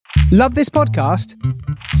Love this podcast?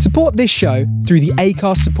 Support this show through the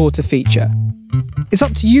Acast supporter feature. It's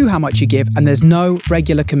up to you how much you give, and there's no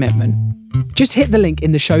regular commitment. Just hit the link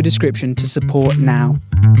in the show description to support now.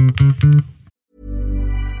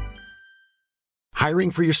 Hiring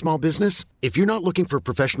for your small business? If you're not looking for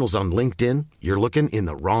professionals on LinkedIn, you're looking in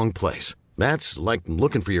the wrong place. That's like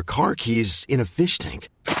looking for your car keys in a fish tank.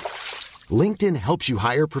 LinkedIn helps you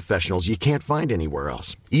hire professionals you can't find anywhere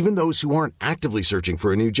else, even those who aren't actively searching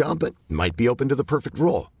for a new job but might be open to the perfect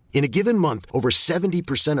role. In a given month, over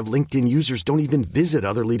 70% of LinkedIn users don't even visit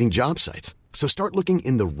other leading job sites. So start looking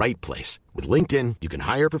in the right place. With LinkedIn, you can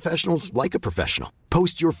hire professionals like a professional.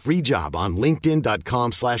 Post your free job on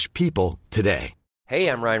linkedin.com/people today. Hey,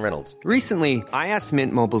 I'm Ryan Reynolds. Recently, I asked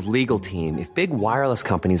Mint Mobile's legal team if big wireless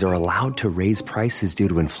companies are allowed to raise prices due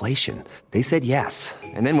to inflation. They said yes.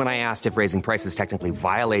 And then when I asked if raising prices technically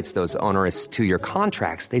violates those onerous two-year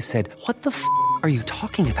contracts, they said, "What the f*** are you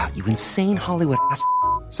talking about, you insane Hollywood ass?"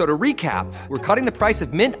 So to recap, we're cutting the price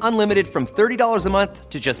of Mint Unlimited from $30 a month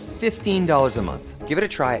to just $15 a month. Give it a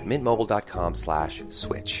try at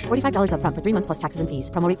mintmobile.com/switch. $45 up front for 3 months plus taxes and fees.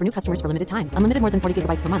 Promo rate for new customers for limited time. Unlimited more than 40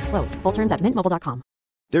 gigabytes per month. Slows full terms at mintmobile.com.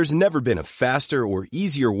 There's never been a faster or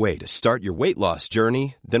easier way to start your weight loss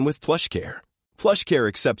journey than with PlushCare. PlushCare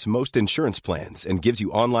accepts most insurance plans and gives you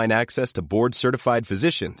online access to board-certified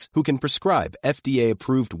physicians who can prescribe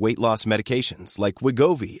FDA-approved weight loss medications like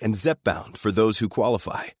Wegovy and Zepbound for those who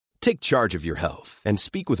qualify. Take charge of your health and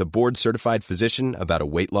speak with a board-certified physician about a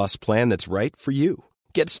weight loss plan that's right for you.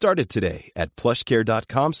 Get started today at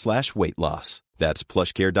plushcare.com/weight loss. That's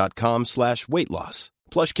plushcare.com/weight loss.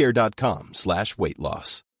 plushcare.com/weight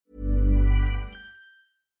loss.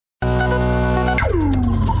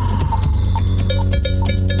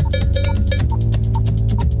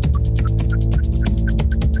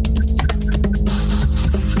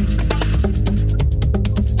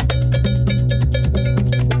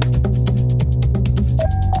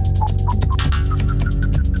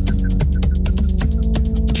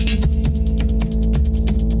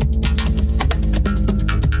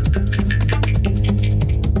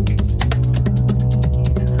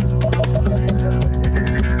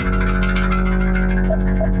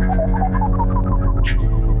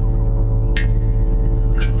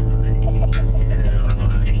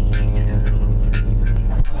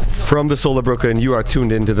 From the soul of Brooklyn, you are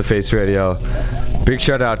tuned into The Face Radio. Big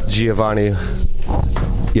shout out to Giovanni.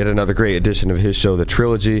 Yet another great edition of his show, The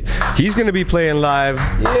Trilogy. He's going to be playing live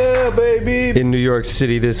in New York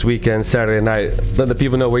City this weekend, Saturday night. Let the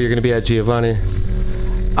people know where you're going to be at, Giovanni.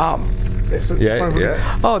 Oh,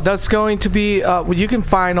 that's going to be, you can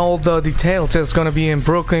find all the details. It's going to be in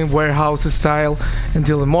Brooklyn, warehouse style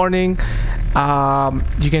until the morning.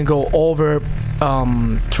 You can go over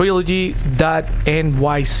trilogy.nyc,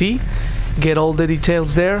 get all the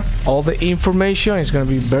details there, all the information. It's going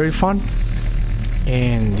to be very fun.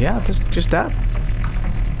 And yeah, just that.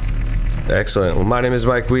 Excellent. Well, my name is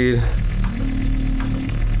Mike Weed.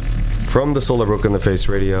 From the soul of Brooklyn, The Face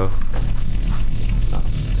Radio.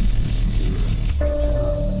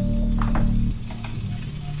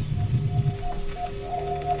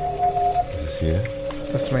 Is this you?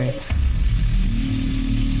 That's me.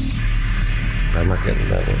 I'm not getting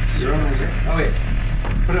that one. You're on this. Oh, wait.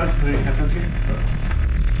 Put it on. Put it in headphones here.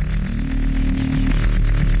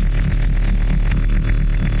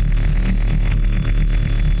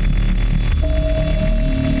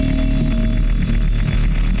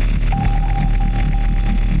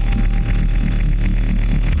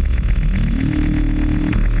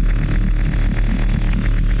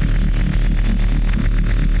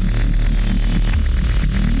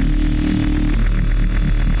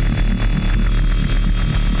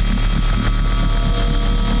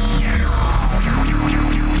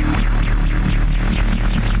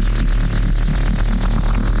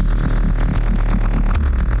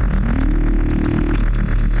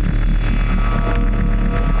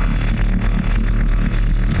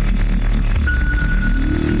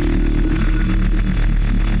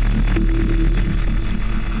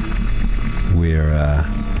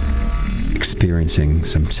 Experiencing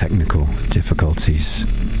some technical difficulties.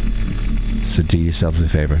 So do yourselves a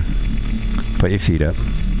favor. Put your feet up.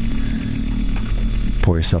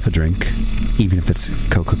 Pour yourself a drink, even if it's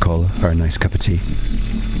Coca-Cola or a nice cup of tea.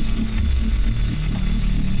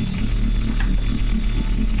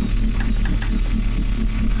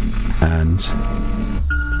 And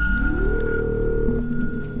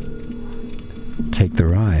take the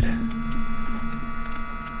ride.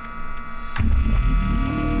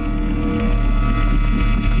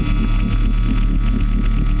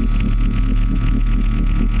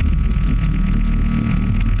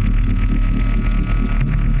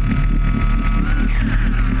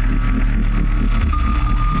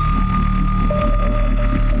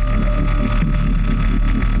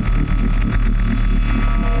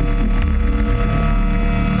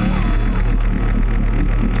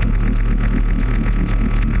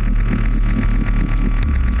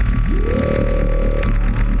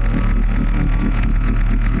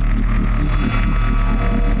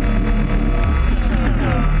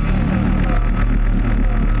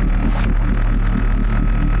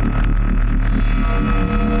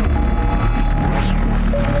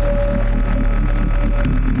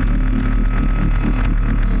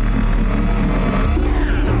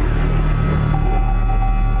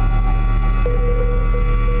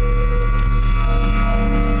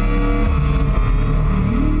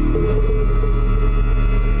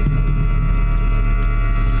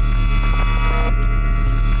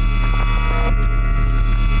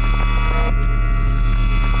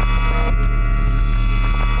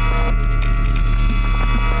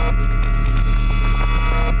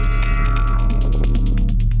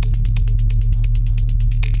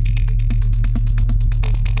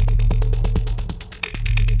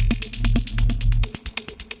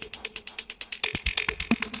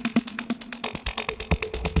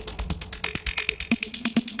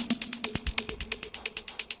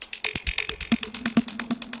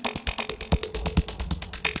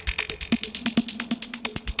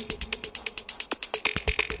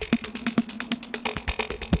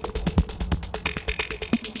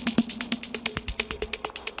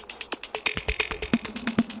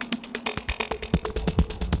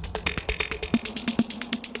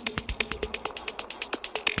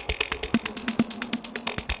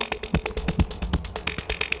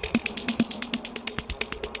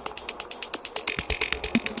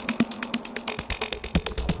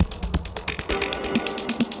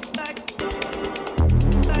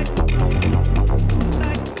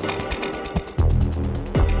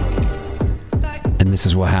 This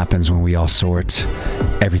is what happens when we all sort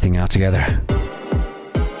everything out together.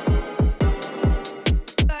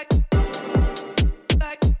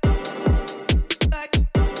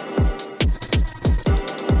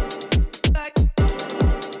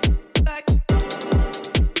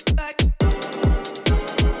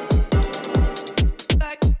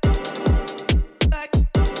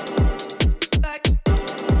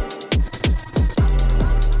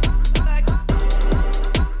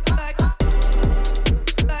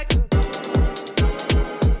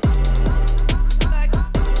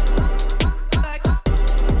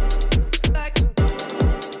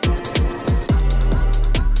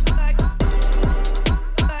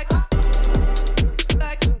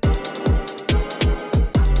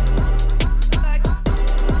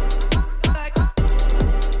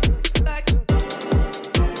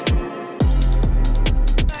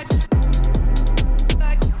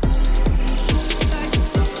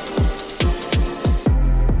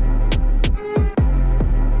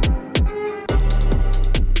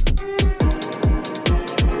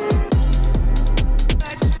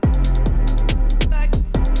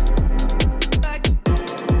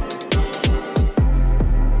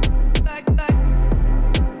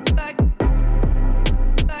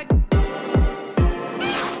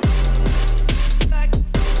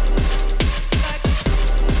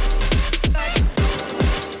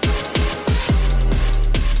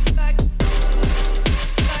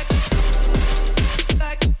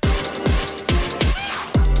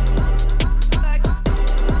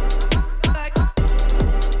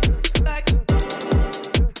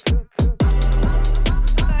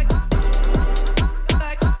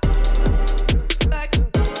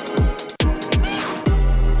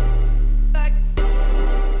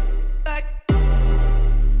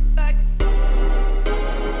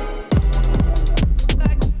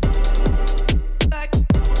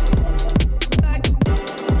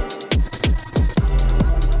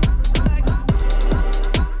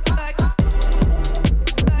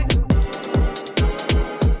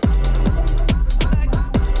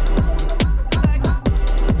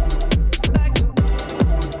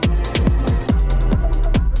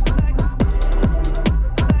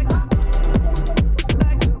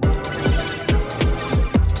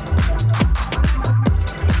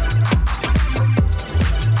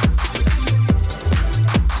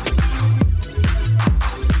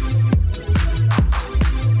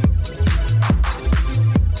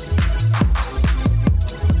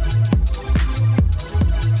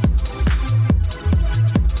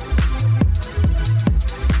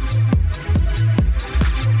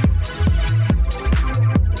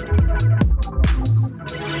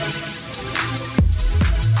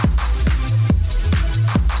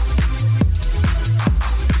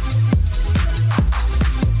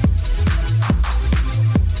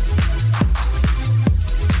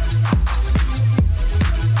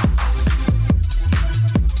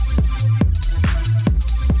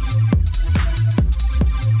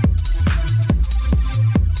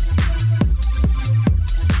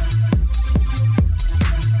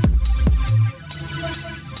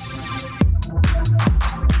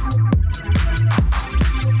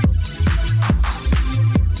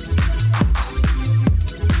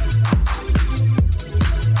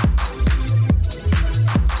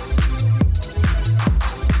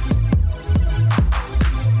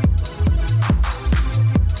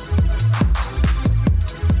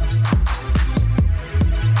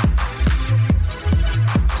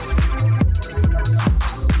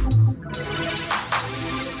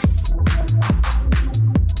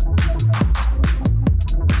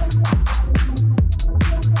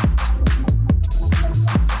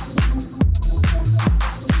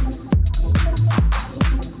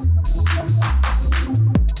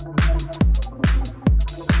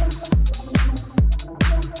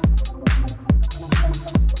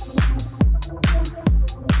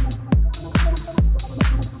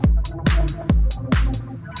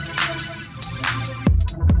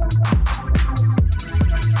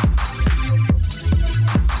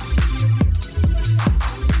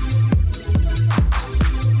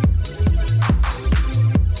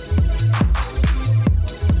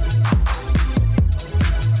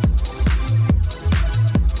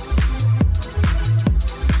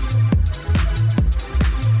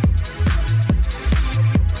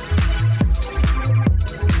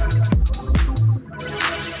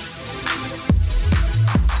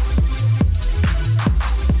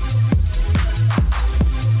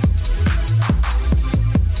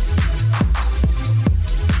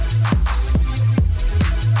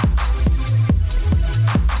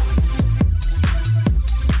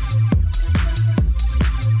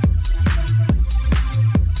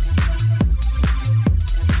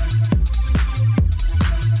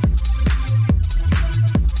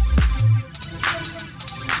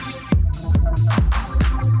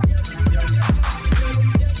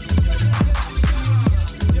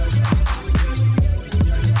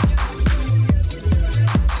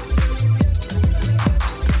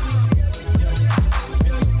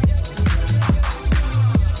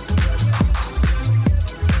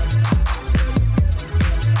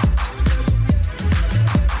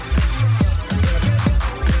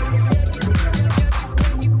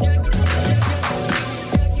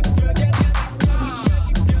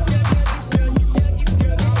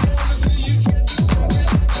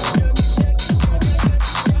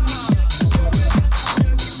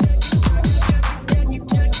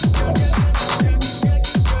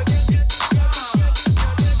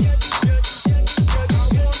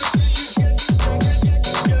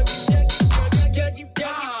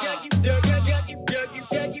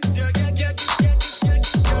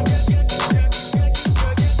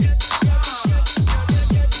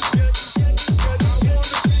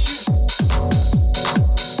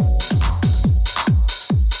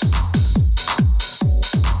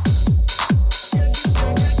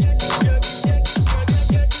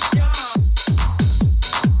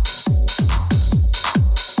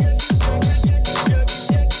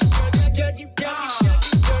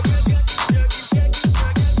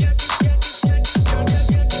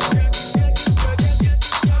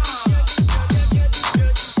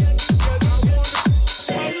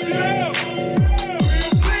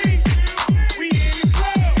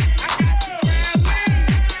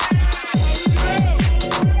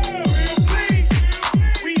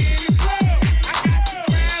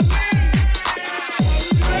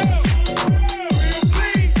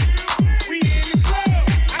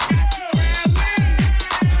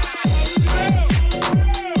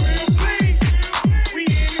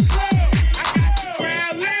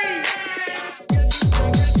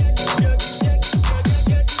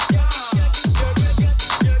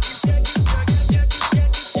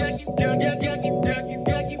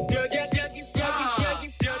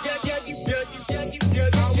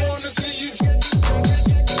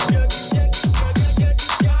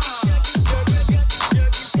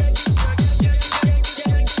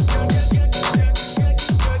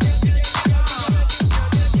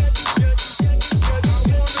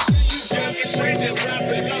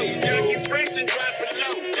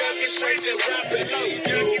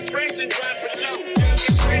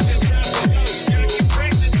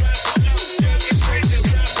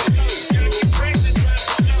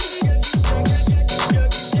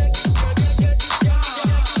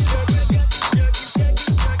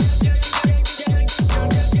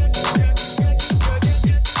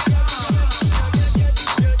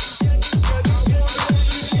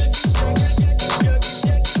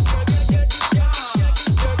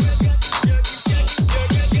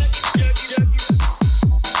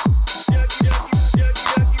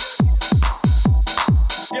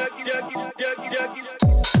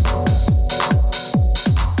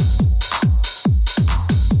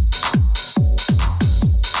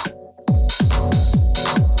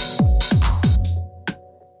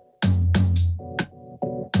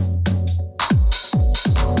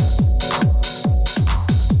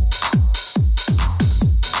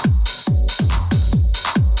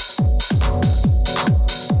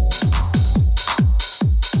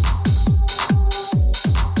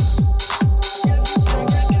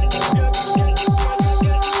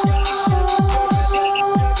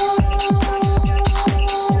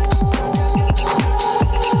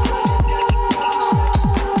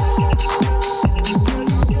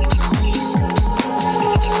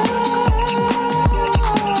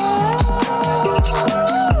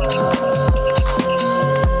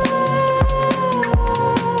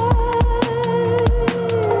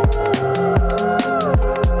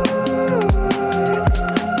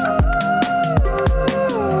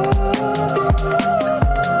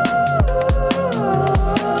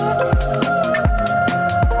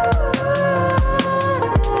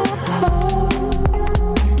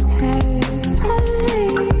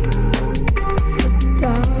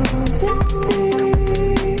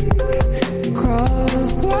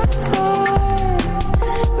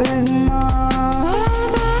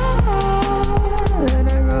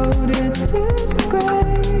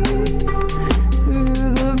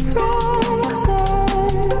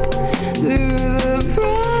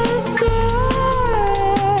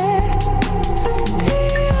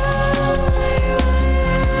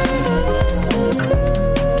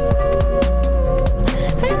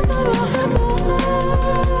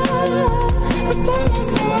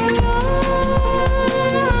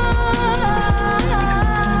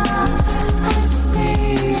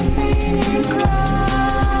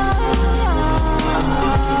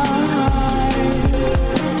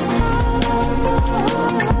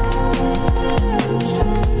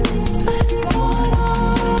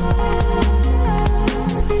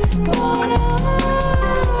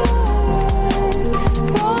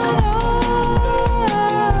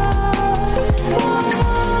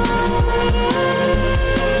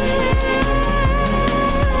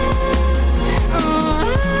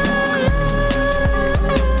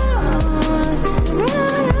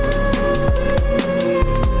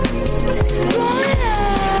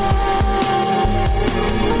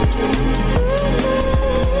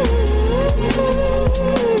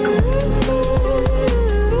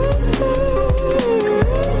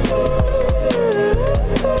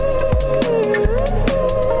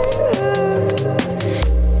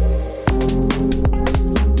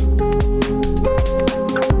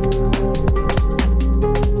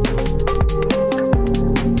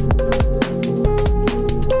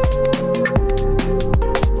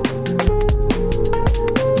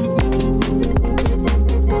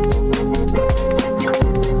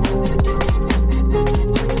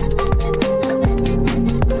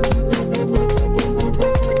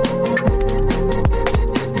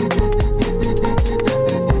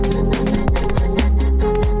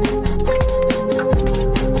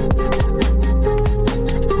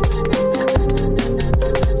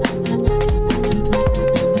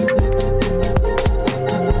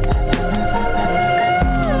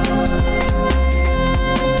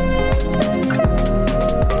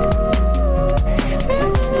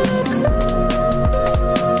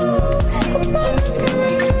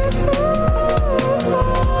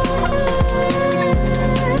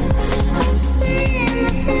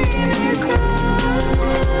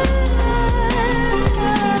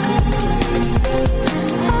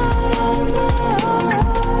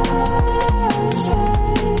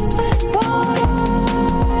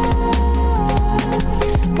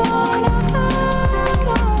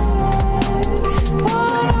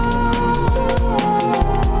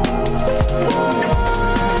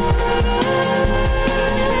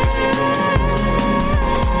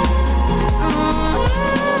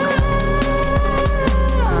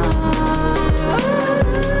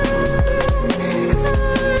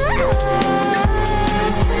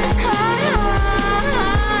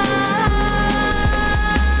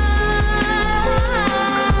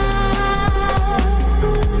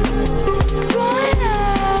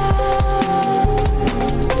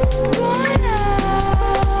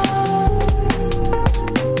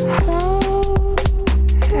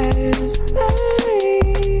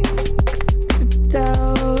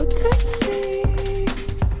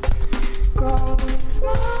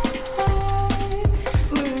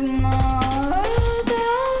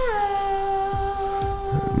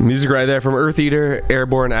 Music right there from Earth Eater,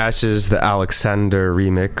 Airborne Ashes, the Alexander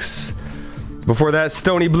remix. Before that,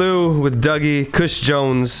 Stony Blue with Dougie, Kush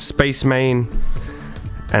Jones, Space Main,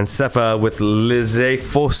 and Cepha with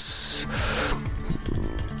Lizefos.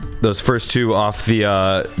 Those first two off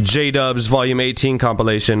the J-Dubs Volume 18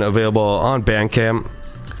 compilation, available on Bandcamp.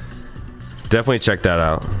 Definitely check that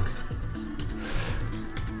out.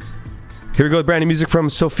 Here we go with brand new music from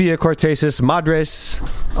Sofia Cortesis, Madres,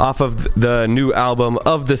 off of the new album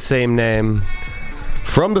of the same name.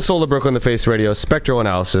 From the Soul of Brooklyn, the Face Radio, Spectral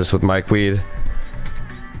Analysis with Mike Weed.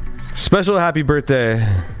 Special happy birthday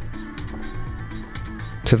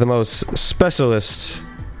to the most specialist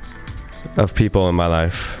of people in my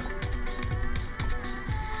life.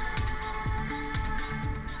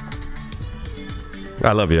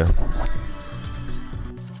 I love you.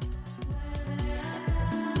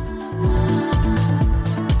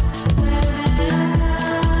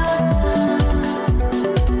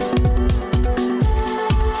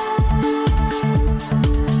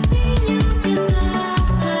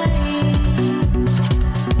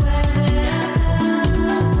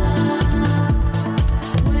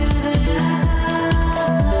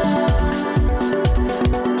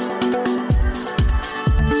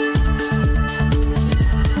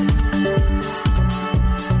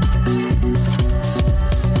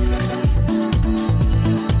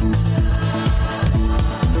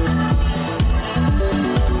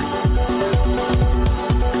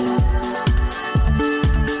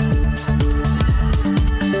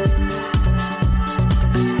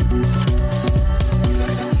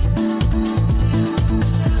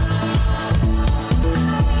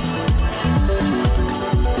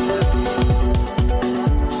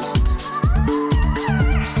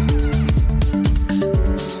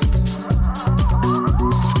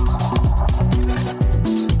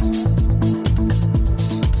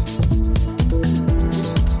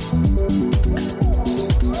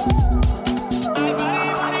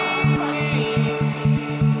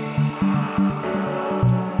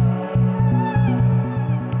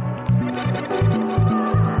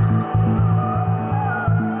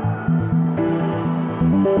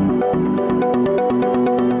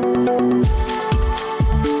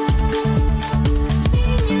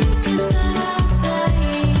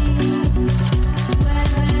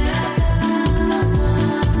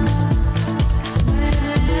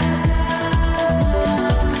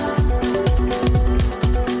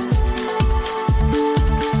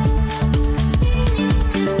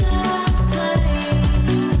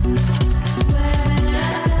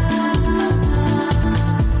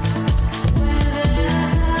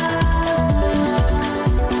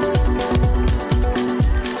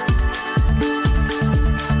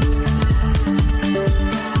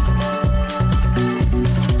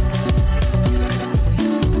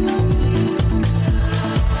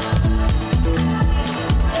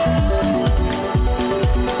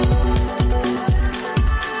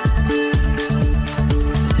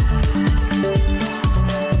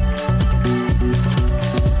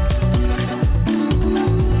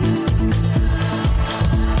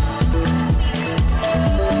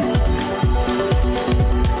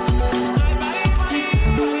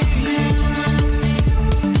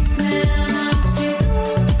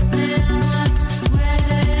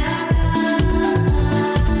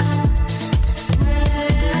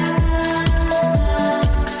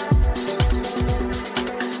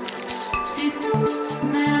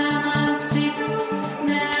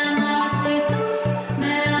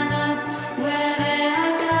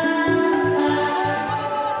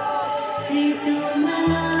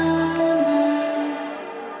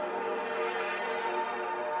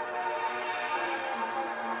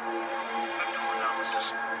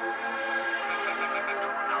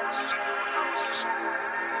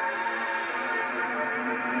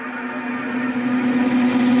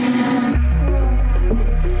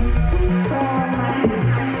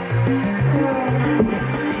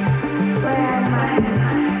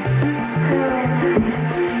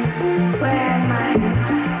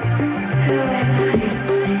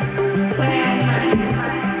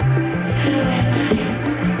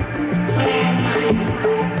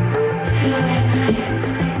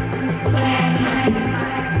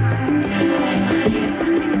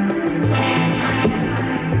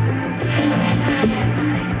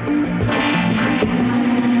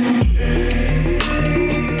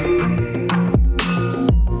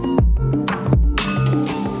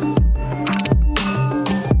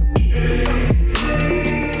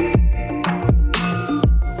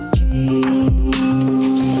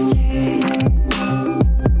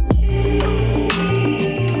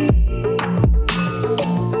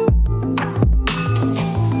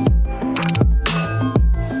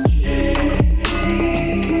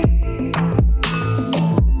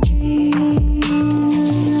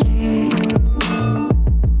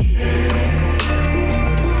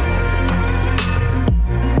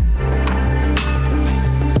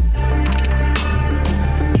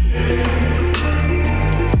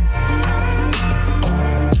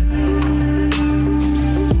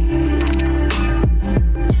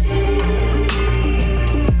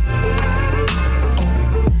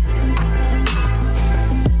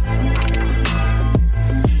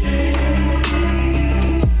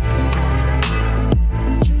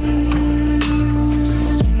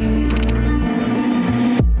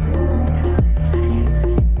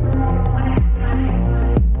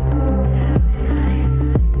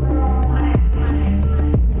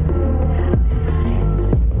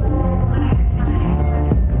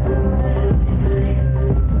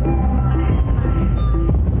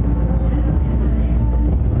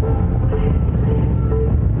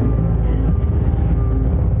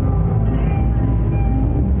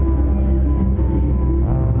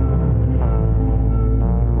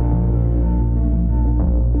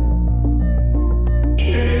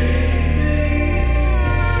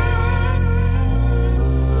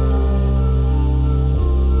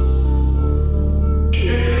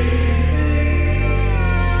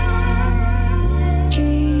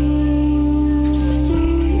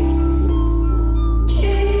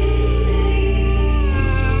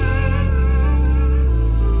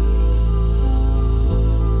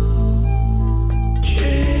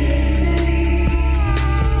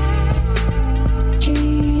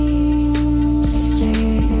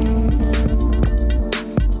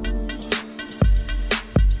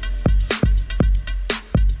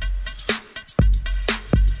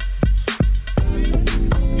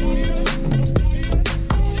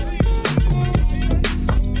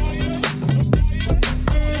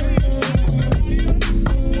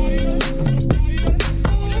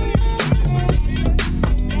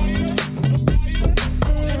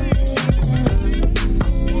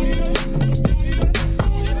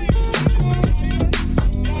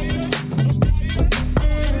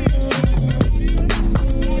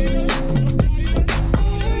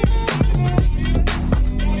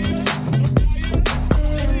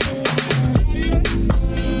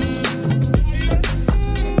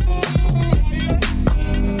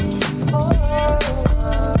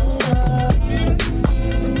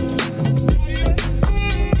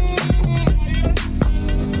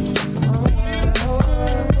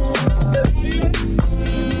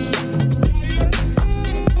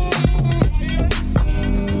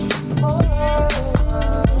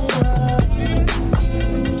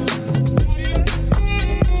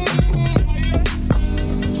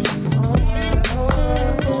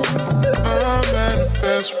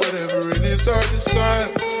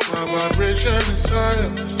 vibration is higher,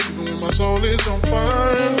 even when my soul is on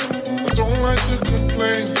fire. I don't like to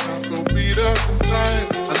complain, I feel beat up and tired.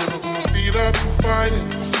 I never put my feet up and fighting.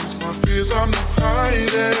 I face my fears, I'm not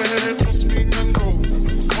hiding. Trust me, mango,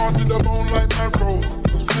 hard to the bone like my roll.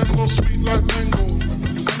 Mango sweet like mango.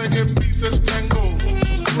 You wanna get peace, let's tango.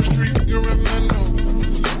 No street, you're a mando.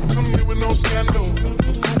 Come here with no scandal.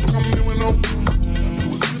 Don't come here with no.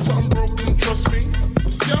 If something broken, trust me.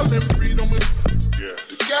 Y'all in freedom with.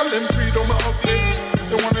 Y'all in freedom with ugly.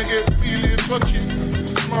 They wanna get feely and touchy.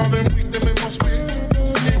 Smile and weak, them it must be.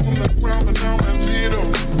 Came from the ground, but now I'm zero.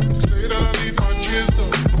 Say that I need my cheers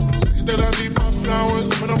though. Say that I need my flowers,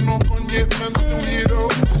 but I'm not gonna get man still here though.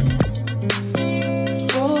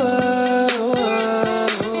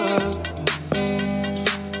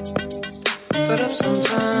 But up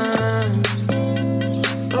sometimes.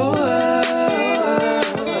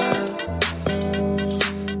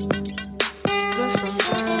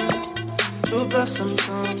 Bless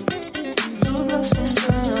sometimes. Bless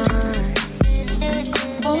sometimes.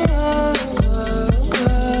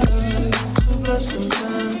 Bless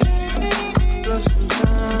sometimes. Bless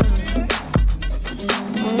sometimes.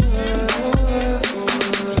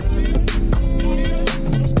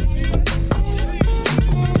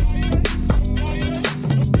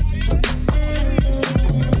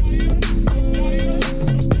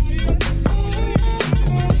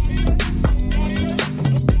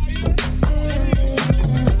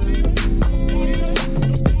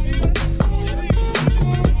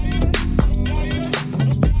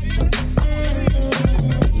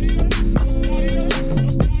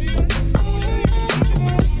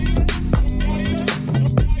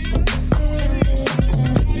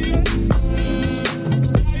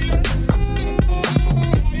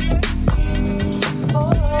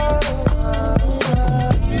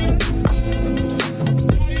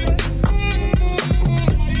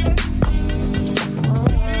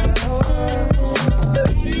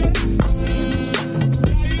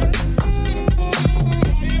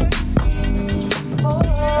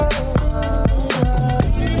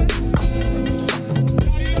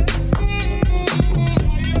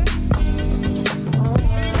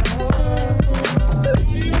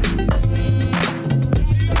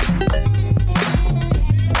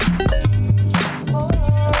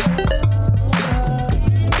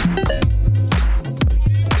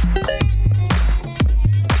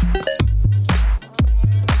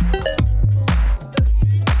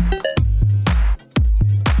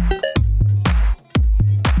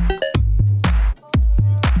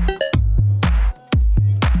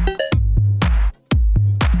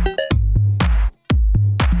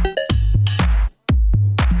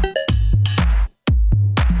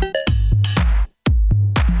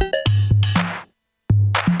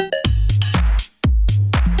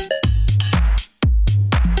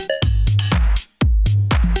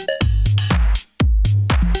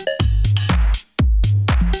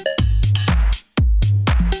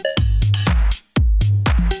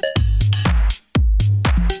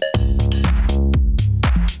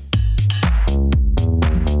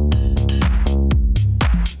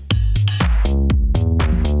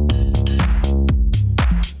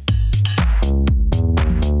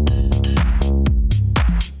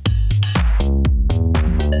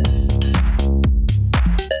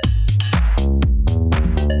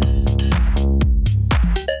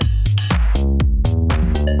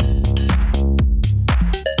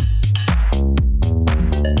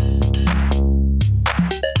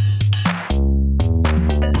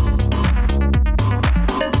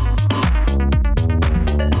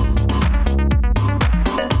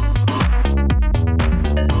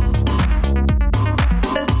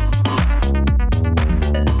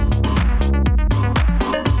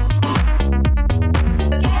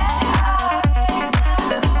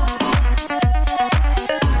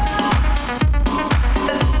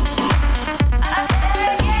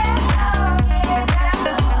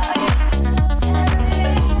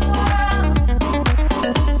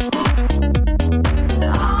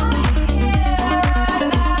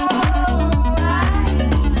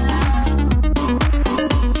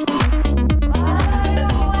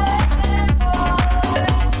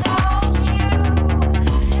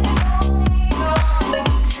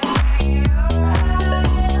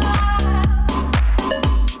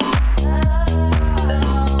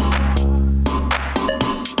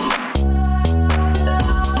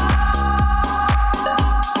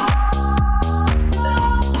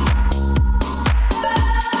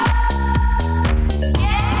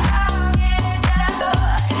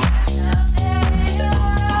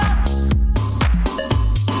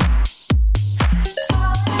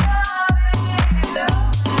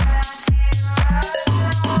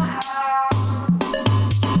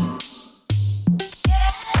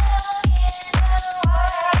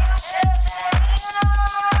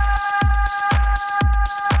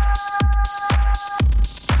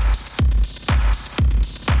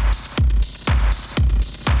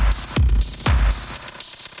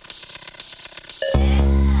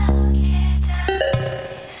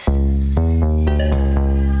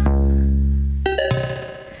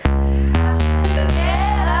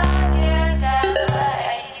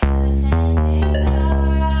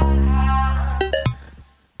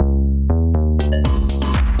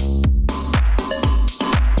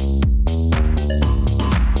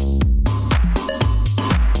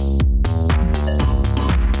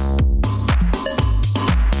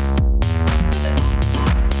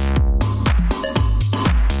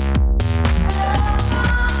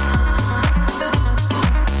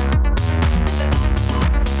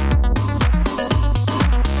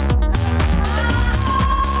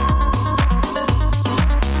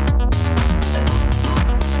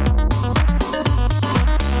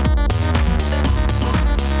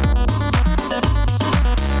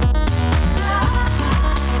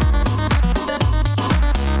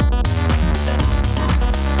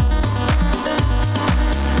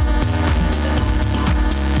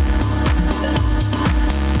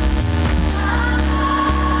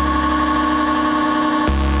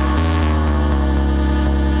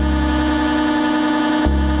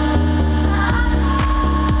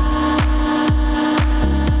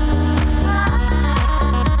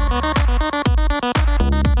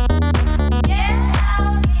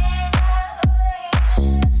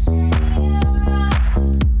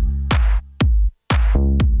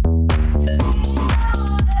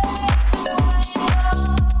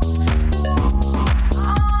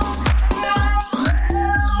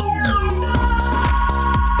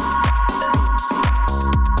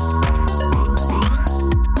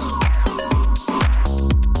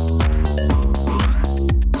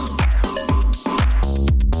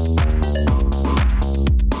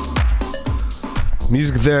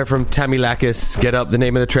 Music there from Tamilakis. Get Up, the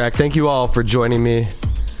name of the track. Thank you all for joining me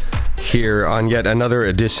here on yet another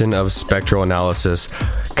edition of Spectral Analysis.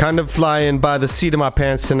 Kind of flying by the seat of my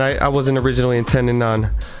pants tonight. I wasn't originally intending on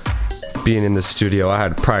being in the studio. I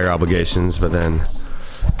had prior obligations, but then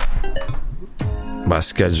my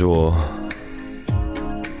schedule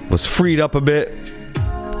was freed up a bit,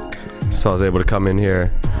 so I was able to come in here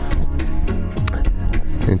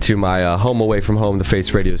into my home away from home, the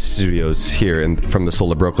Face Radio studios here from the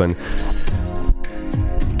soul of Brooklyn.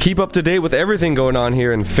 Keep up to date with everything going on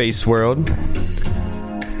here in Face World.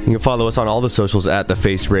 You can follow us on all the socials at the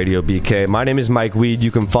Face Radio BK. My name is Mike Weed.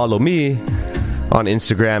 You can follow me on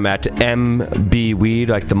Instagram at mbweed,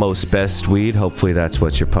 like the most best weed. Hopefully that's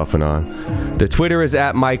what you're puffing on. The Twitter is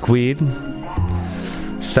at Mike Weed.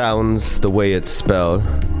 Sounds the way it's spelled.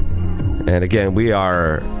 And again, we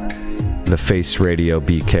are the Face Radio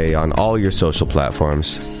BK on all your social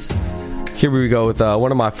platforms. Here we go with one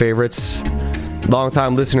of my favorites.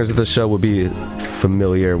 Longtime listeners of the show will be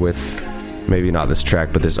familiar with, maybe not this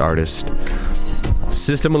track, but this artist.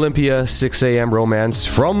 System Olympia, 6 a.m. Romance,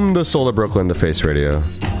 from the soul of Brooklyn, the Face Radio.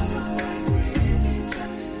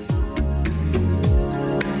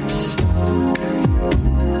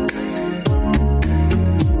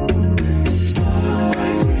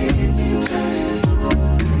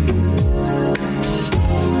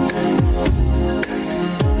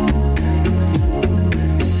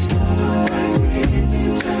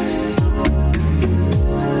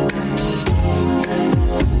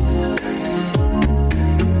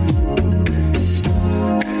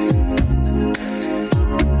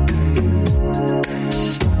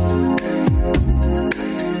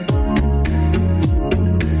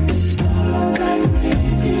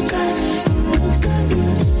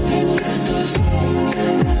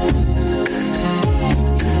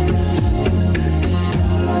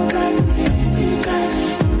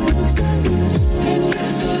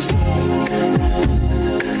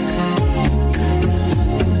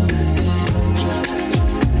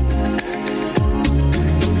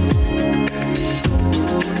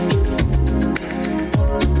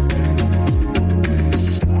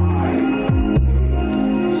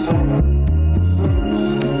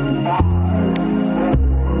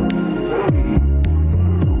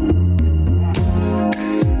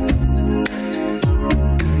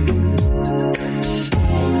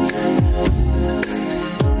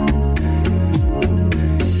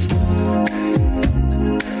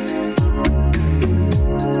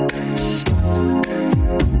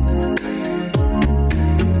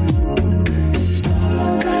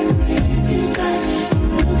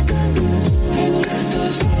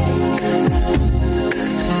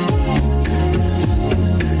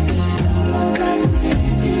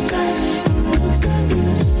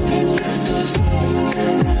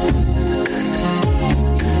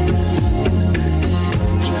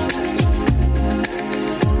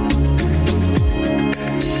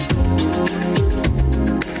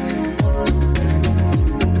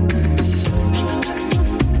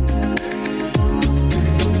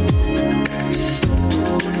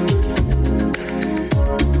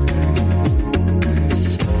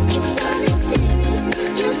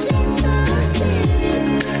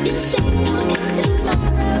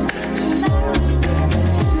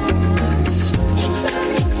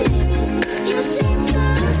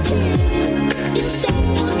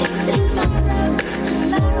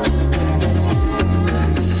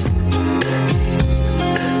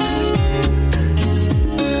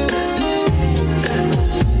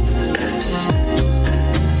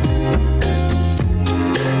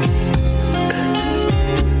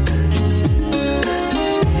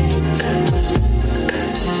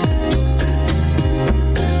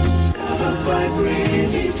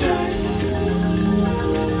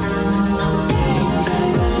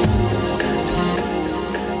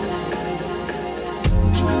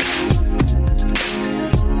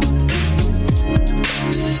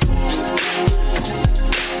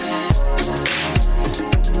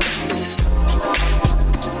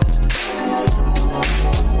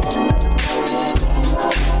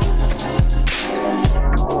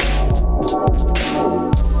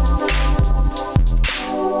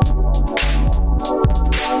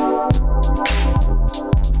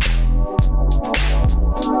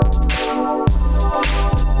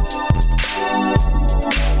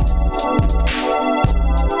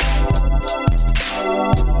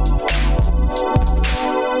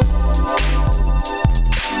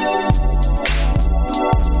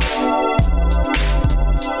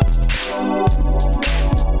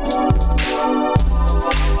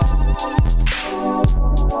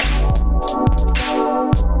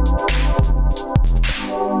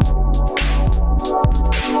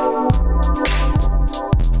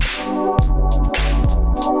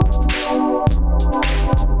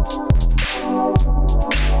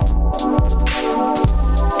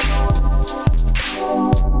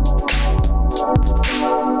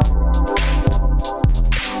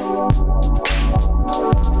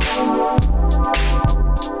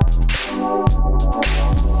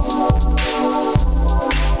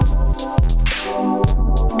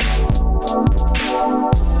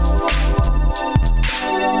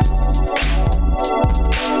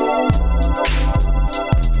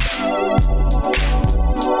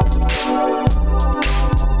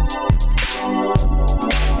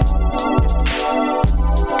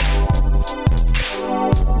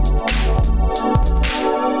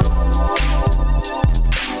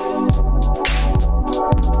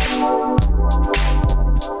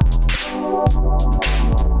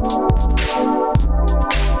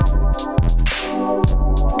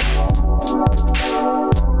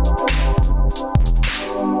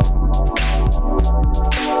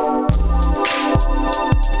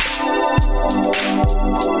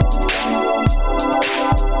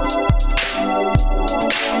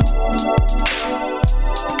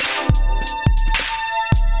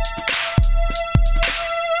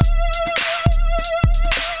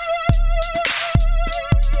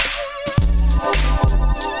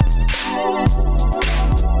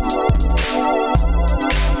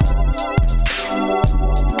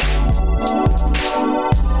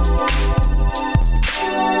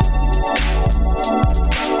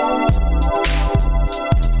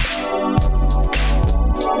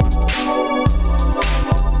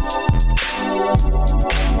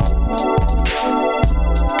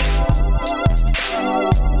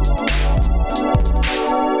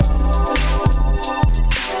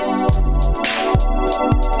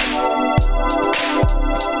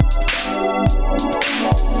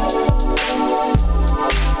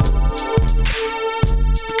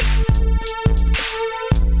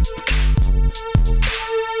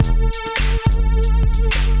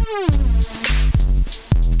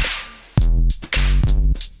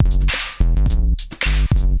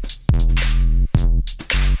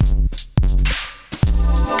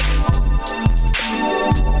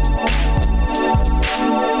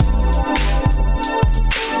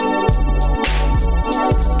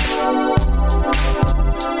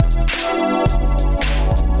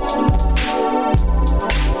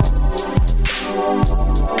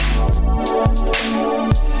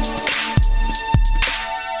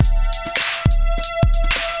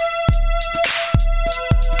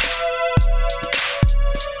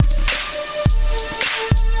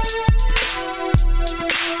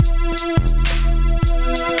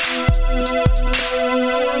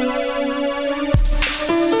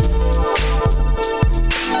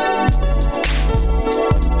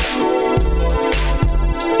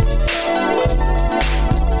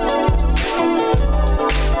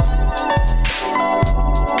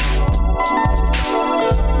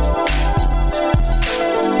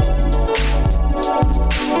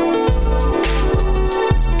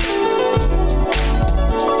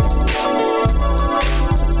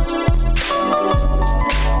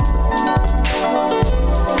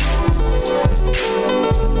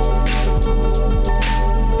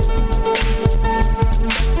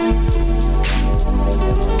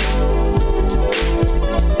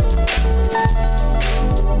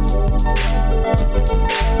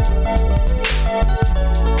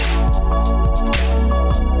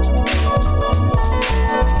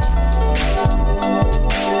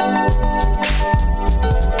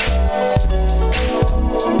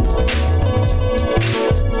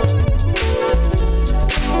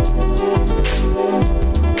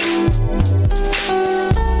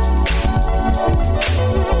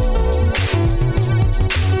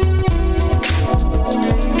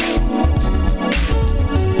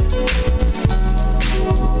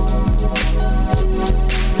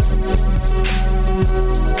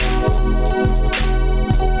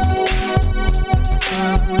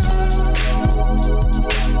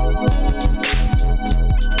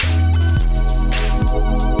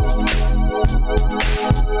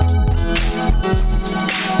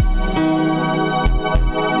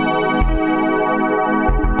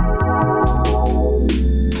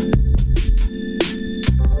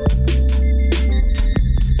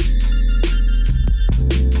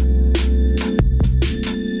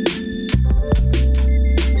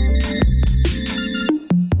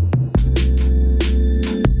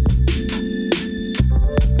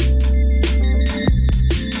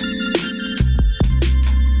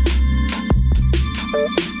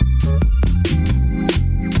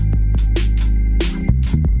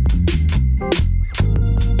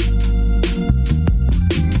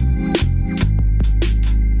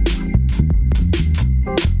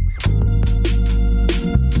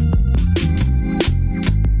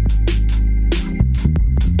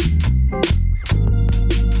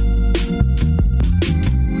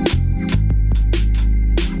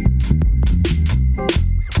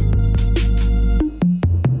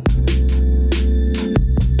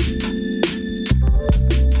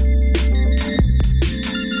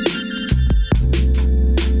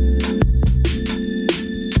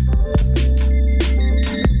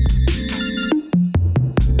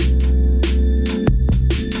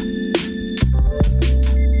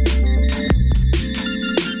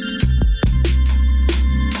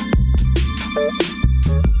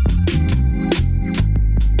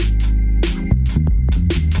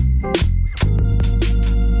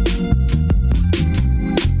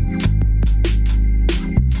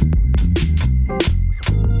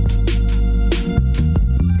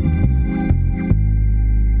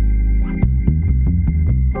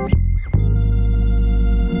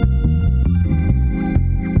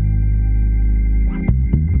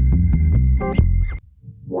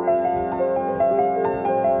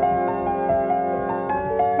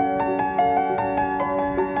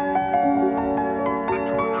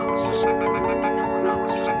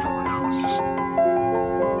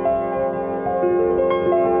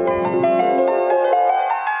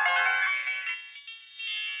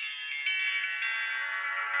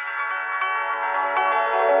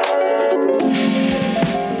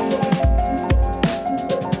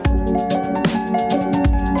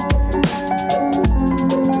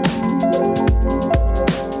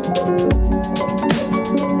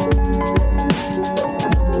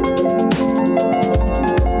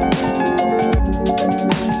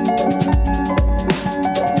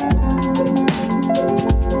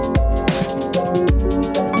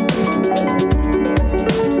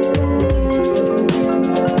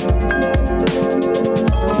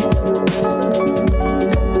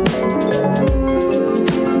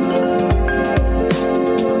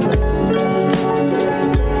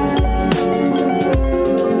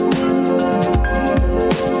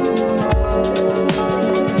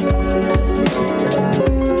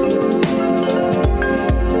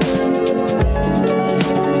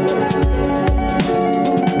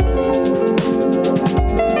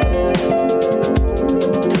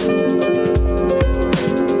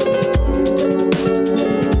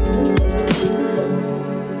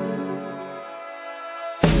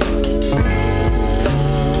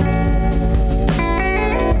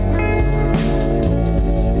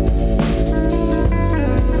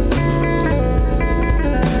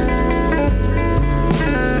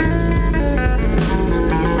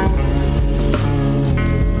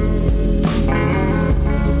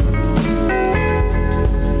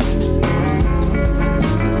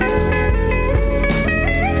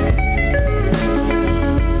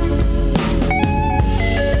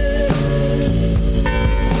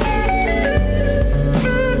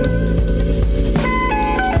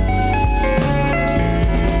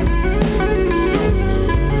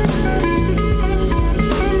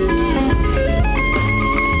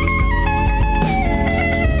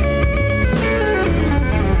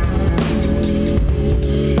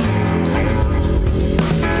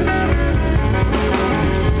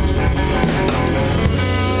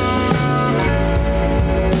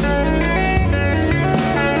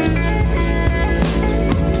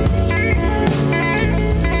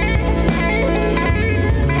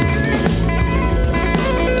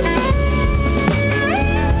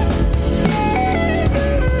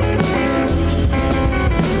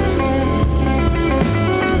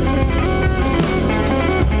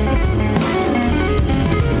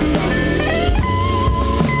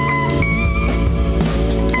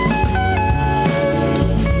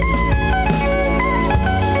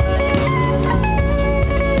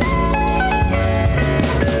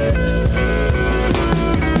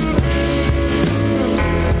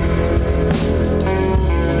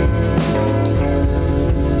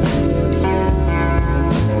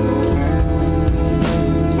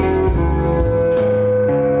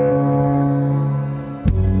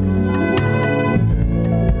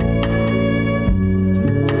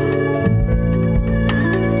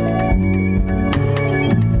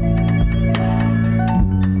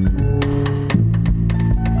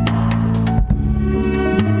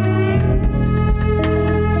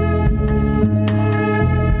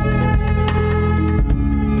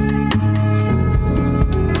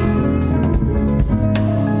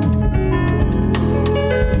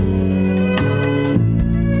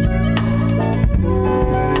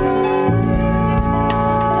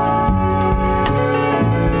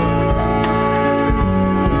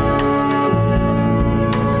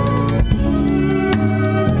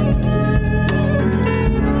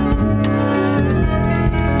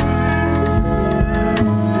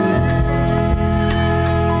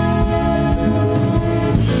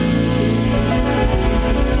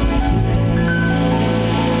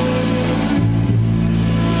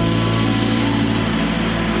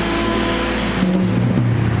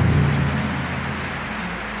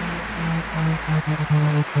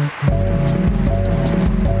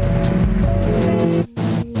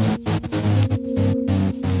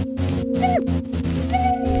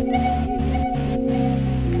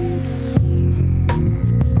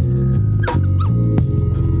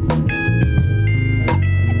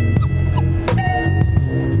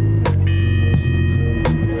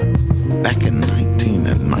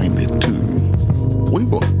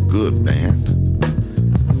 good band.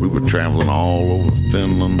 We were traveling all over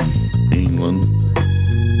Finland, England.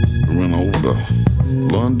 We went over to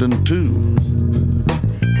London too.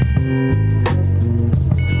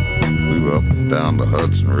 We were up and down the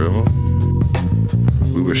Hudson River.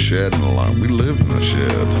 We were shedding a lot. We lived in a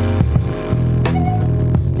shed.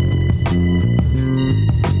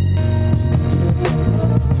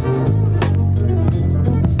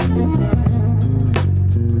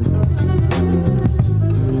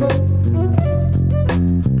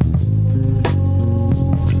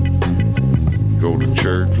 Go to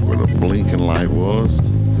church where the blinking light was,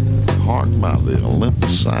 parked by the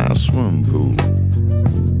Olympus-sized swimming pool.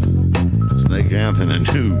 Snake Anthony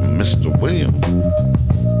knew Mr. Williams.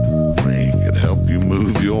 He could help you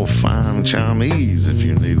move your fine Chinese if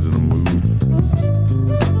you needed to move.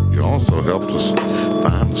 He also helped us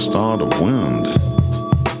find the start of wind.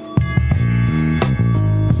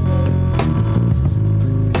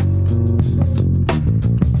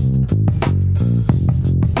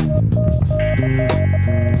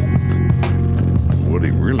 What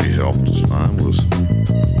he really helped us find was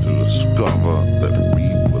to discover that we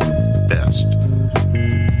were the best.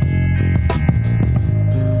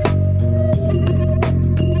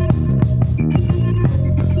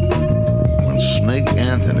 When Snake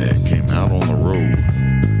Anthony came out on the road,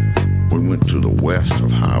 we went to the west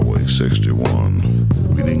of Highway 61.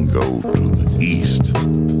 We didn't go to the east.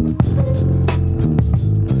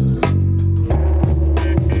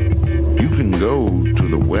 You can go to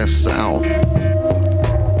the west-south.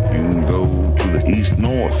 You can go to the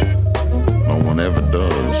east-north. No one ever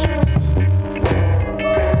does.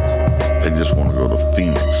 They just want to go to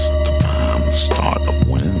Phoenix to find the start of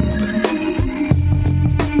wind.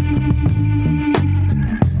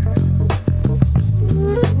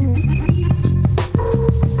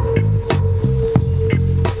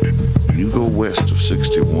 When you go west of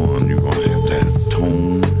 61, you're going to have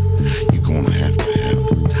tone, you're going to have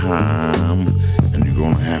time, and you're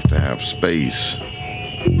going to have space.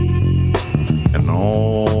 And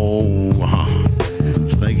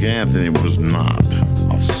Snake Anthony was not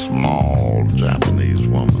a small Japanese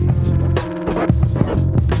woman.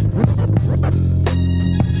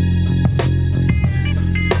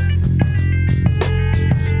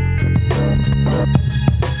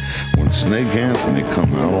 When Snake Anthony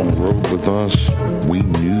come out on the road with us, we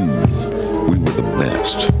knew we were the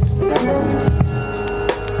best.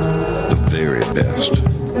 The very best.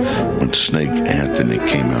 When Snake Anthony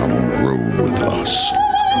came out on the road with us.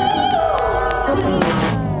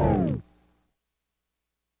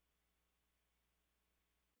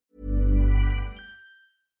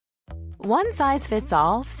 One size fits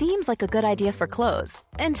all seems like a good idea for clothes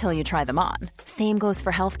until you try them on. Same goes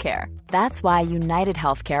for healthcare. That's why United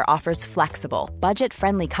Healthcare offers flexible,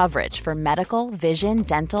 budget-friendly coverage for medical, vision,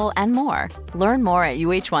 dental, and more. Learn more at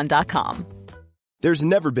uh1.com. There's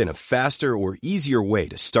never been a faster or easier way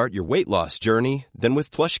to start your weight loss journey than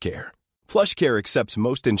with PlushCare. PlushCare accepts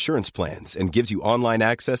most insurance plans and gives you online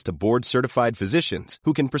access to board-certified physicians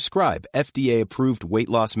who can prescribe FDA-approved weight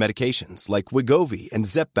loss medications like Wegovy and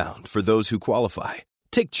Zepbound for those who qualify.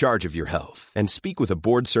 Take charge of your health and speak with a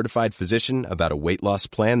board-certified physician about a weight loss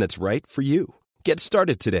plan that's right for you. Get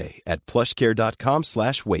started today at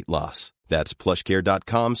plushcare.com/weight loss. That's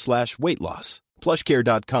plushcare.com/weight loss.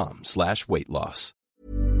 plushcare.com/weight loss.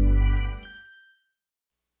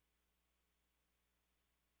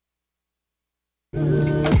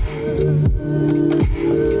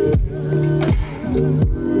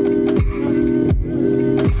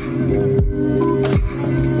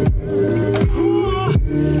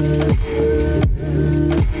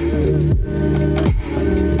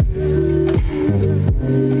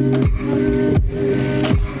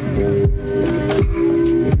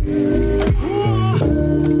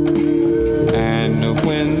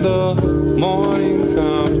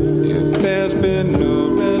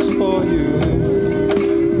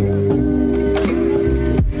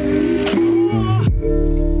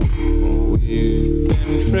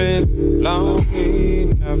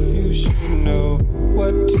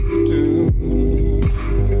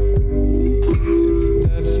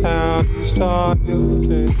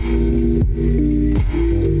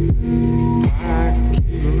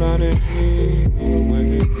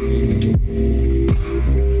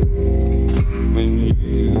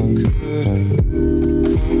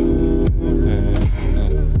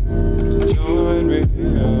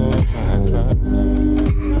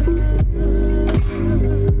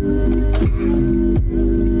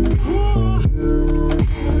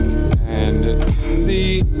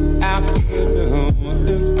 Afternoon,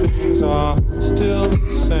 if things are still the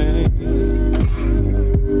same.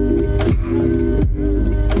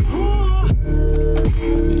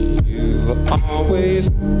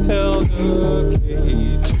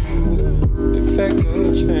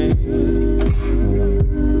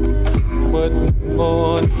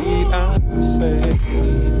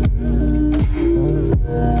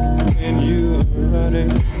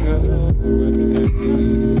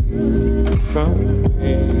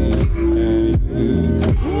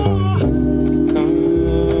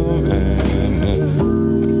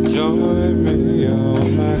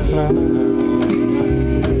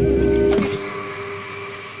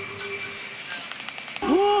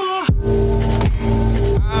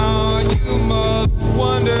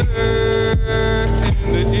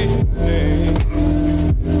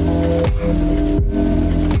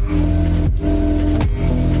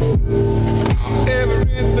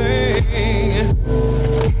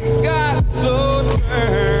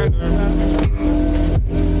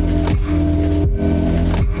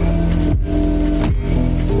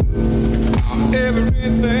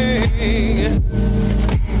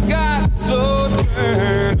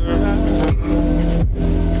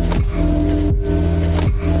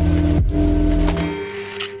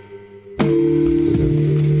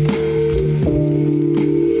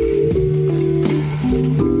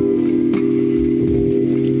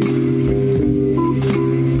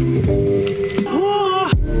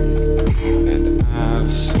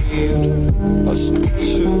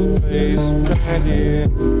 here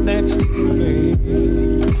next to me.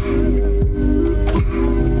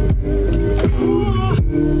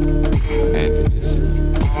 And it's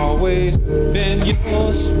always been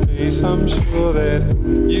your space. I'm sure that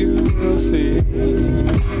you will see.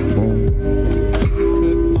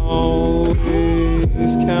 Could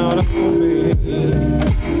always count on me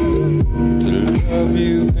to love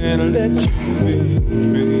you and let you be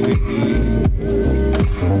free.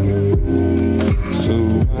 So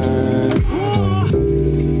why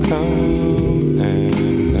come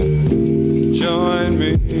and join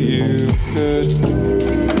me? You could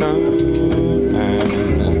come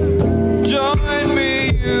and join me.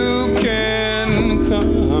 You can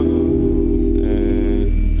come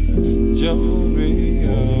and join me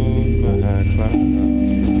on my cloud.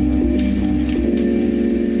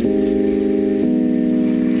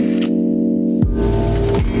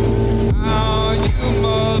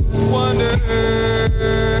 Wonder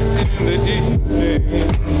in the evening,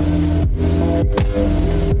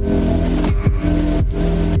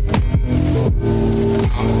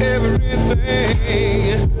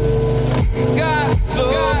 everything got so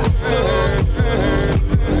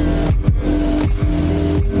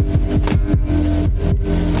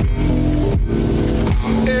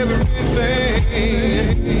everything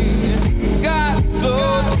got so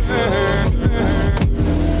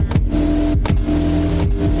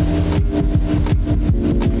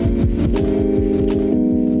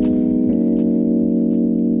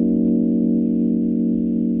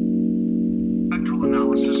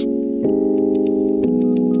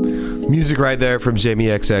Music right there from Jamie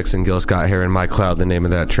XX and Gil Scott here in My Cloud, the name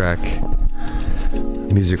of that track.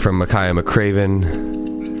 Music from Micaiah McCraven.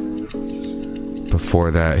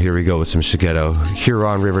 Before that, here we go with some Shigeto.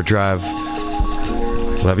 Huron River Drive.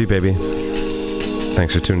 Love you, baby.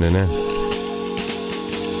 Thanks for tuning in.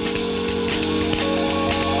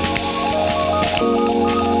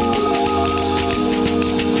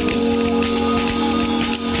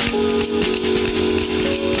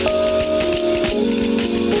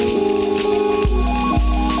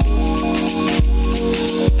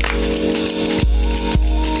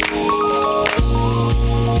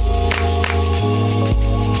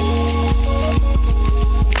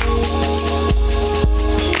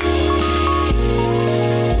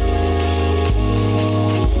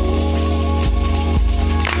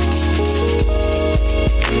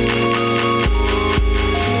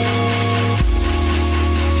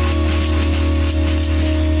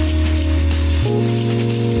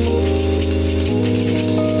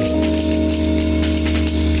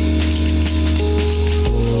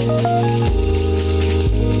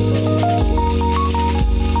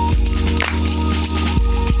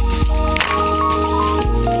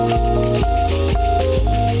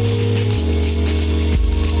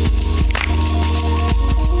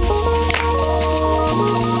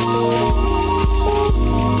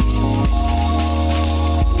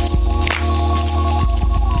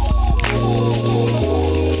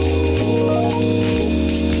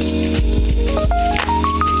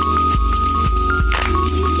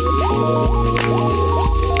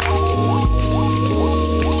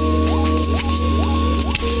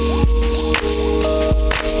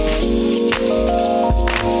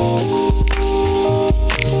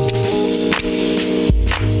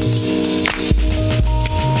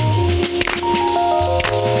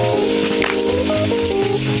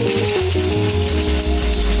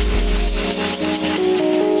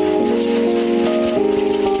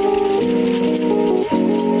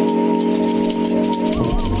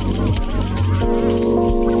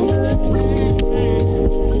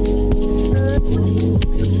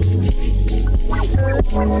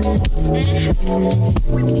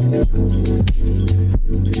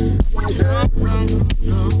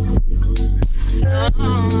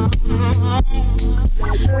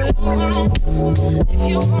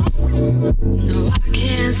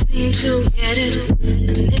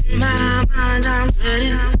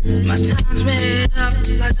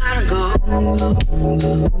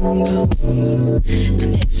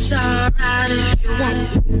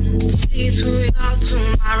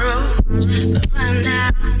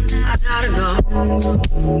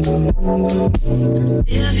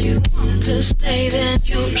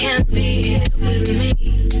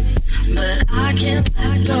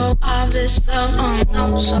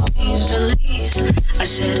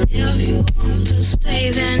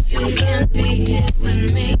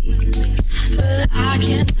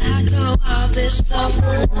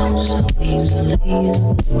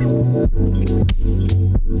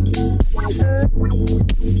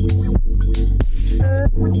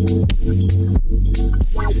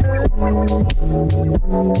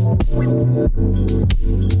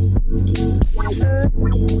 From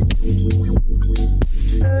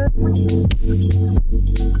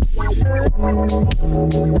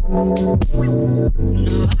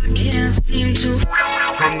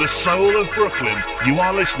the soul of Brooklyn, you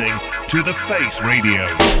are listening to The Face Radio.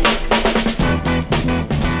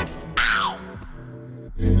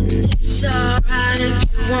 It's alright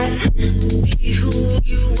if you want to be who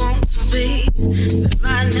you want to be, but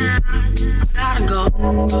right now I gotta go.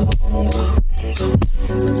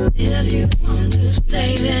 If you want to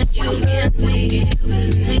stay, then you can be here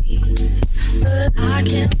with me, but I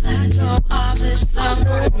can't let go of this love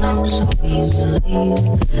no so easily.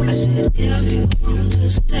 I said if you want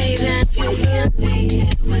to stay, then you can be here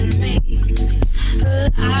with me,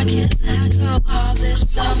 but I can't let go of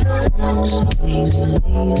this love no so easily.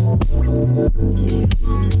 You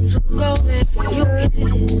want to go, then you can be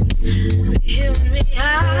here with me.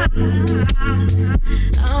 I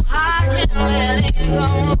can't let it go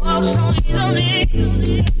so easily,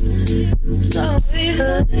 so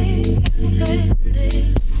easily, so easily.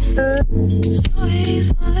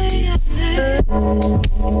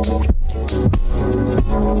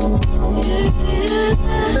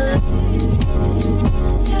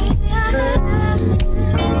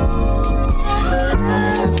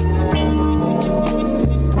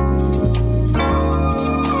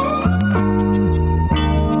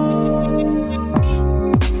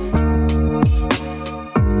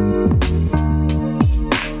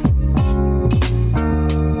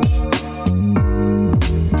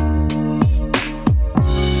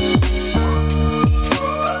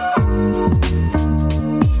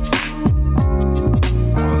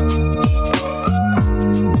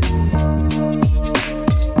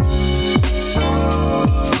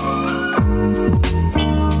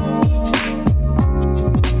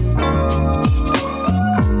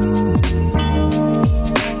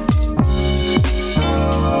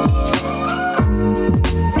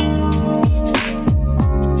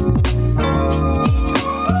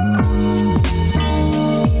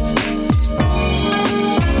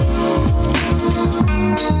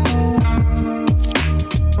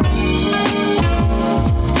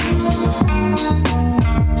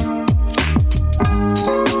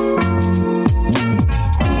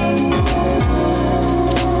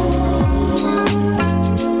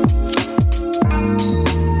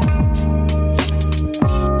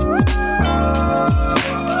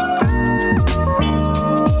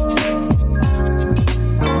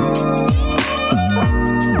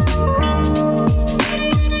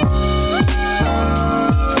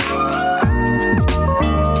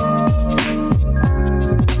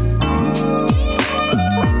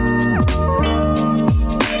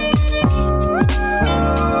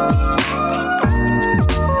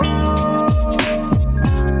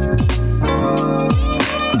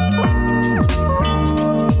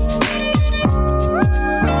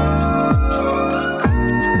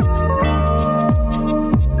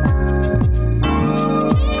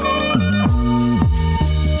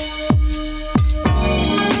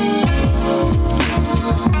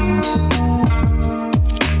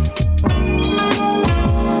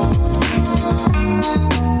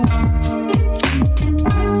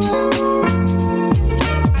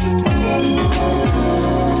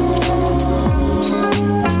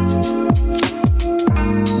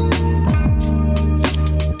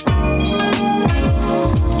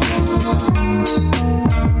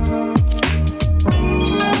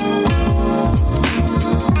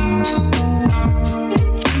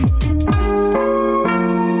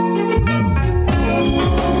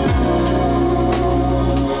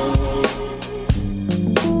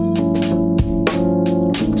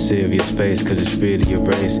 Face, cause it's really a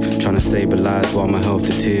race. Trying to stabilize while my health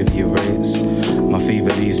deteriorates. My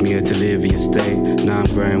fever leaves me a delirious state. Now I'm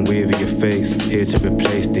growing weary of fakes. Here to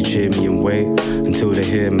replace, they cheer me and wait until they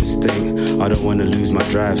hear a mistake. I don't wanna lose my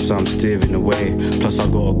drive, so I'm steering away. Plus I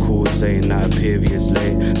got a call saying that a period's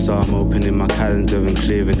late, so I'm opening my calendar and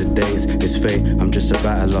clearing the dates. It's fate, I'm just a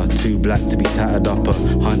battler, too black to be tattered up. A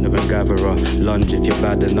hunter and gatherer, lunge if you're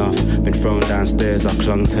bad enough. Been thrown downstairs, I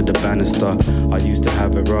clung to the banister. I used to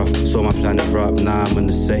have it rough, saw my planet erupt. Now I'm on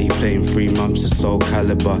the city playing 3 months of Soul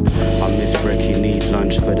Calibur. I miss brekkie, need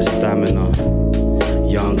lunch for the stamina.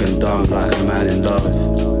 Young and dumb like a man in love.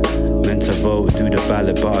 Meant to vote, do the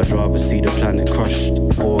ballot, but I'd rather see the planet crushed.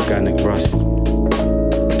 Organic rust.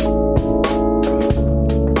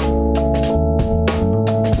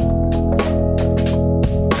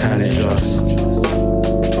 Can it just?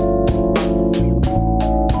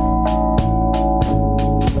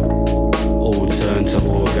 All turn to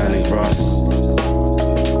organic rust.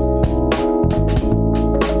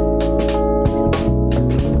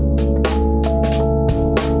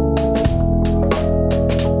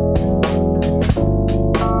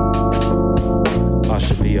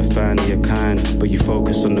 fan of your kind, but you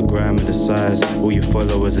focus on the gram and the size. All your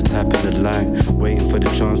followers are tapping the line, waiting for the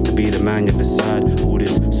chance to be the man you're beside. All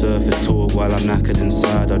this surface talk while I'm knackered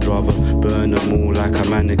inside. I'd rather burn them all like a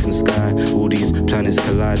mannequin sky. All these planets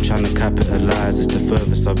collide, trying to capitalize. It's the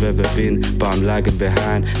furthest I've ever been, but I'm lagging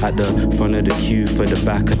behind. At the front of the queue for the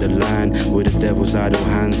back of the line, with the devil's idle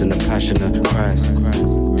hands and the passion of Christ.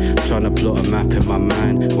 Trying to plot a map in my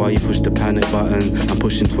mind. While you push the panic button, I'm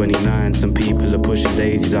pushing 29. Some people are pushing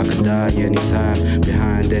daisies, I could die anytime.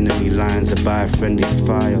 Behind enemy lines, I buy a friendly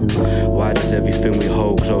fire. Why does everything we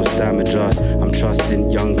hold close damage us? I'm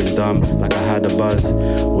trusting young and dumb, like I had a buzz.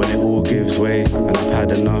 When it all gives way, and I've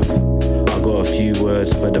had enough, I got a few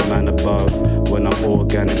words for the man above. When I'm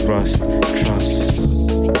organic rust, trust.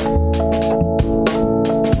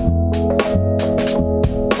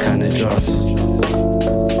 Can it just?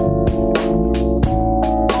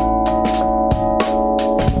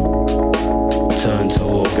 Turn to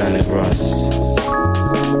organic rust.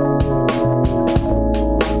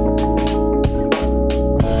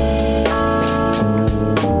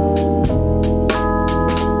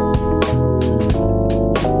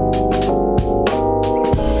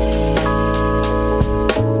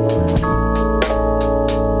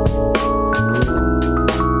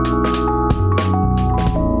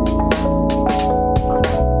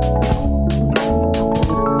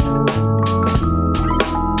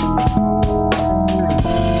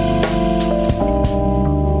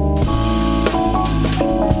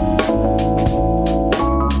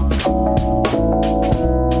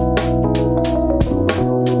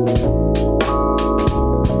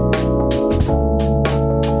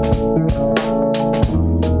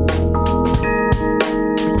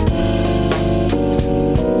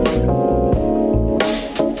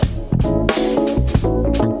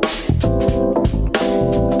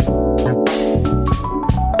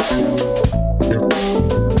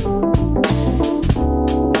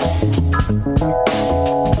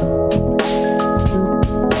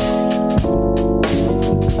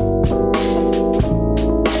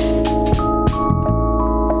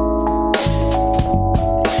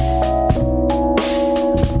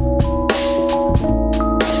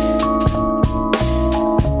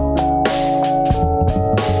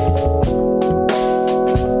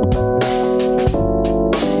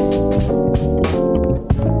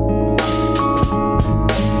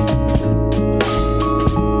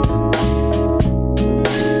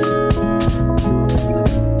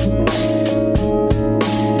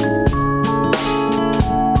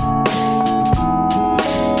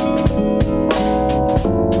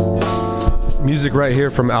 Music right here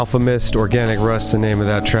from Alpha Mist, Organic Rust, the name of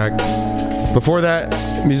that track. Before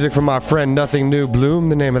that, music from my friend Nothing New, Bloom,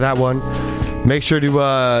 the name of that one. Make sure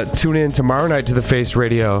to tune in tomorrow night to The Face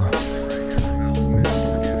Radio,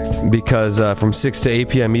 because from 6 to 8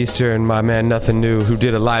 p.m. Eastern, my man Nothing New, who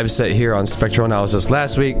did a live set here on Spectral Analysis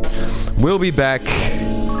last week, will be back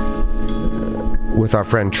with our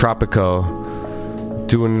friend Tropico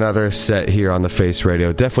doing another set here on The Face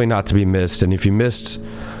Radio. Definitely not to be missed. And if you missed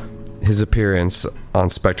his appearance on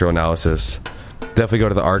Spectral Analysis, definitely go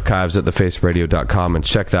to the archives at thefaceradio.com and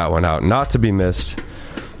check that one out. Not to be missed.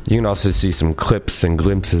 You can also see some clips and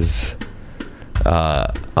glimpses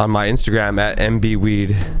on my Instagram at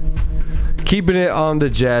mbweed. Keeping it on the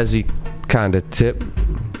jazzy kind of tip.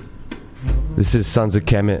 This is Sons of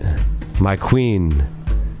Kemet. My queen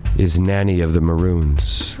is Nanny of the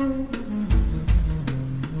Maroons.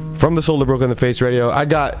 From the Soul of Brooklyn, The Face Radio, I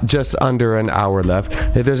got just under an hour left.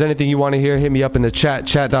 If there's anything you want to hear, hit me up in the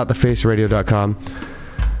chat.thefaceradio.com.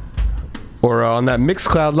 Or on that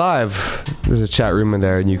Mixcloud Live, there's a chat room in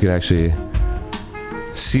there, and you can actually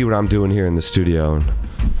see what I'm doing here in the studio and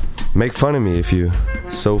make fun of me if you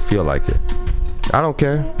so feel like it. I don't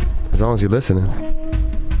care, as long as you're listening.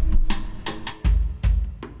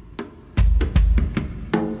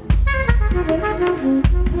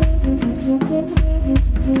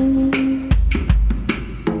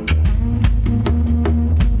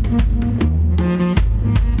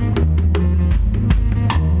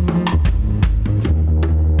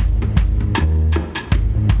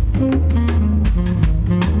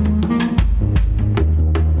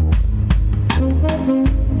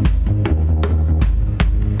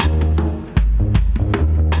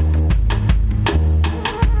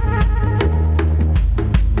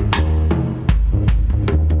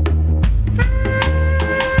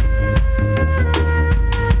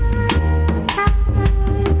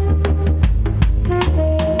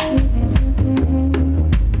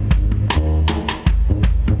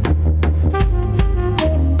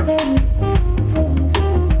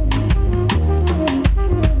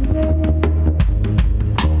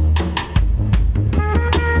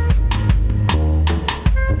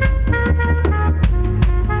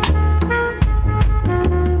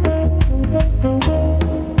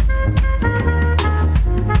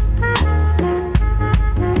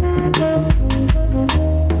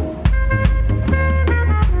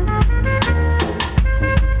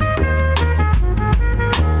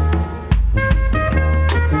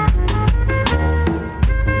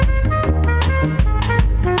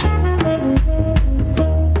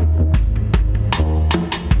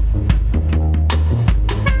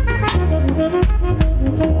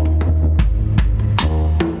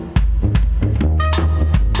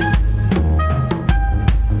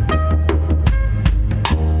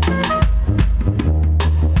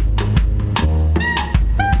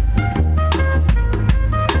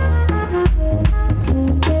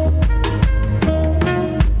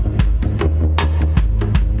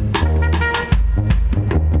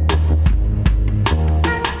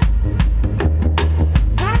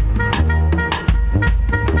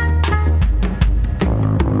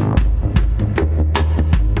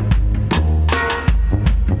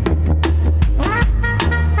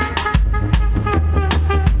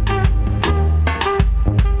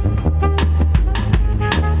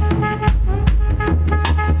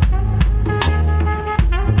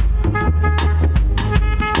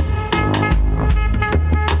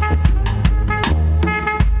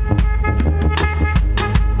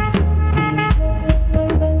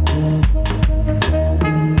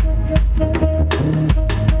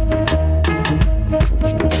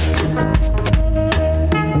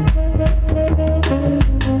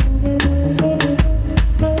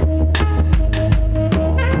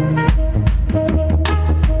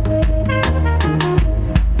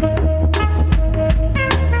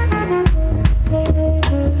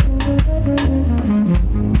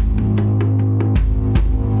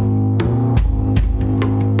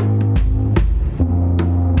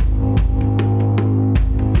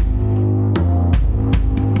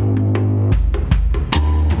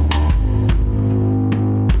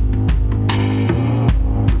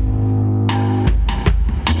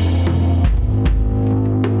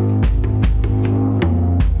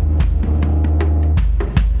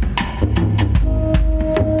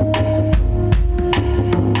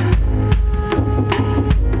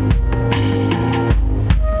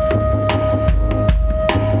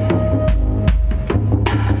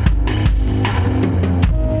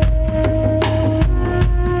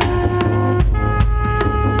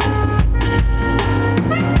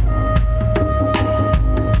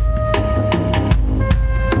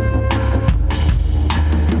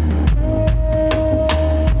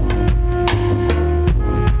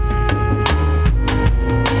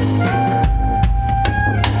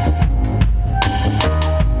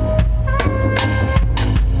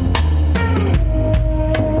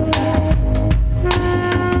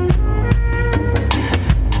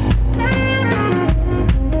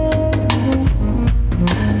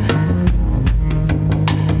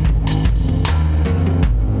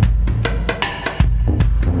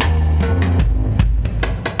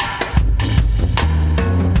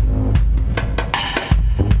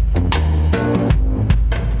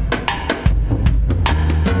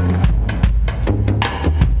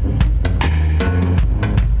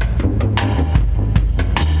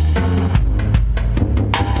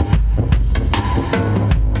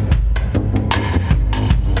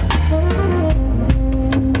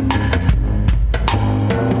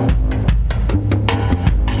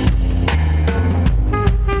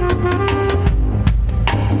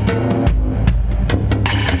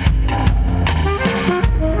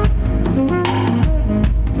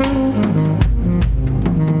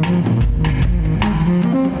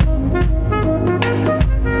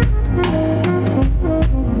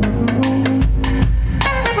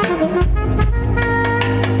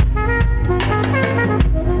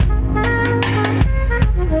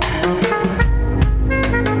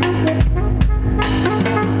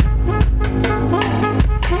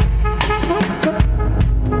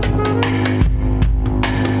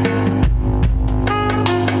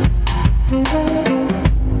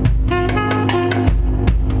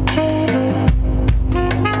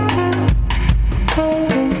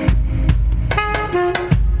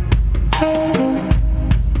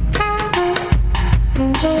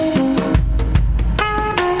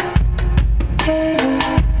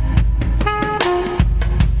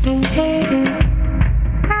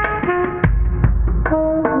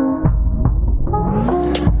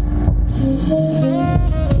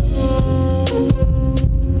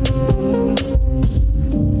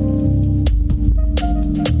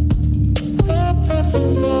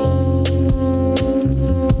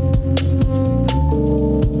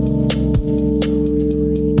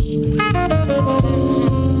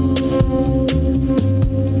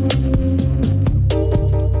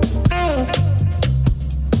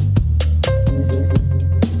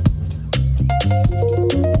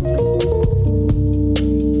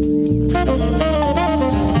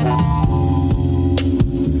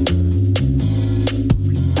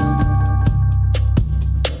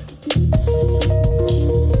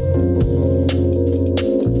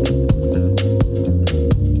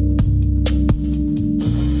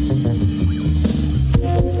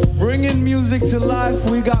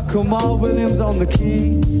 Kamal Williams on the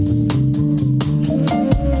keys.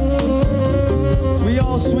 We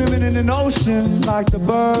all swimming in an ocean like the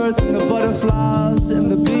birds and the butterflies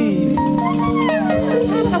and the bees.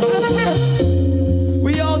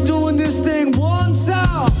 We all doing this thing one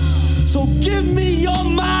time. So give me your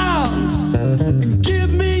mind,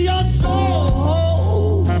 give me your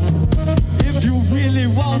soul. If you really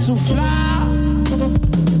want to fly,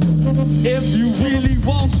 if you really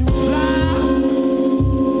want to fly,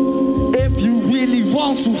 if you really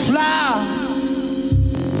want to fly,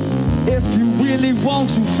 if you really want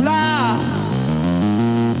to fly,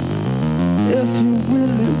 if you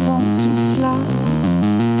really want to fly.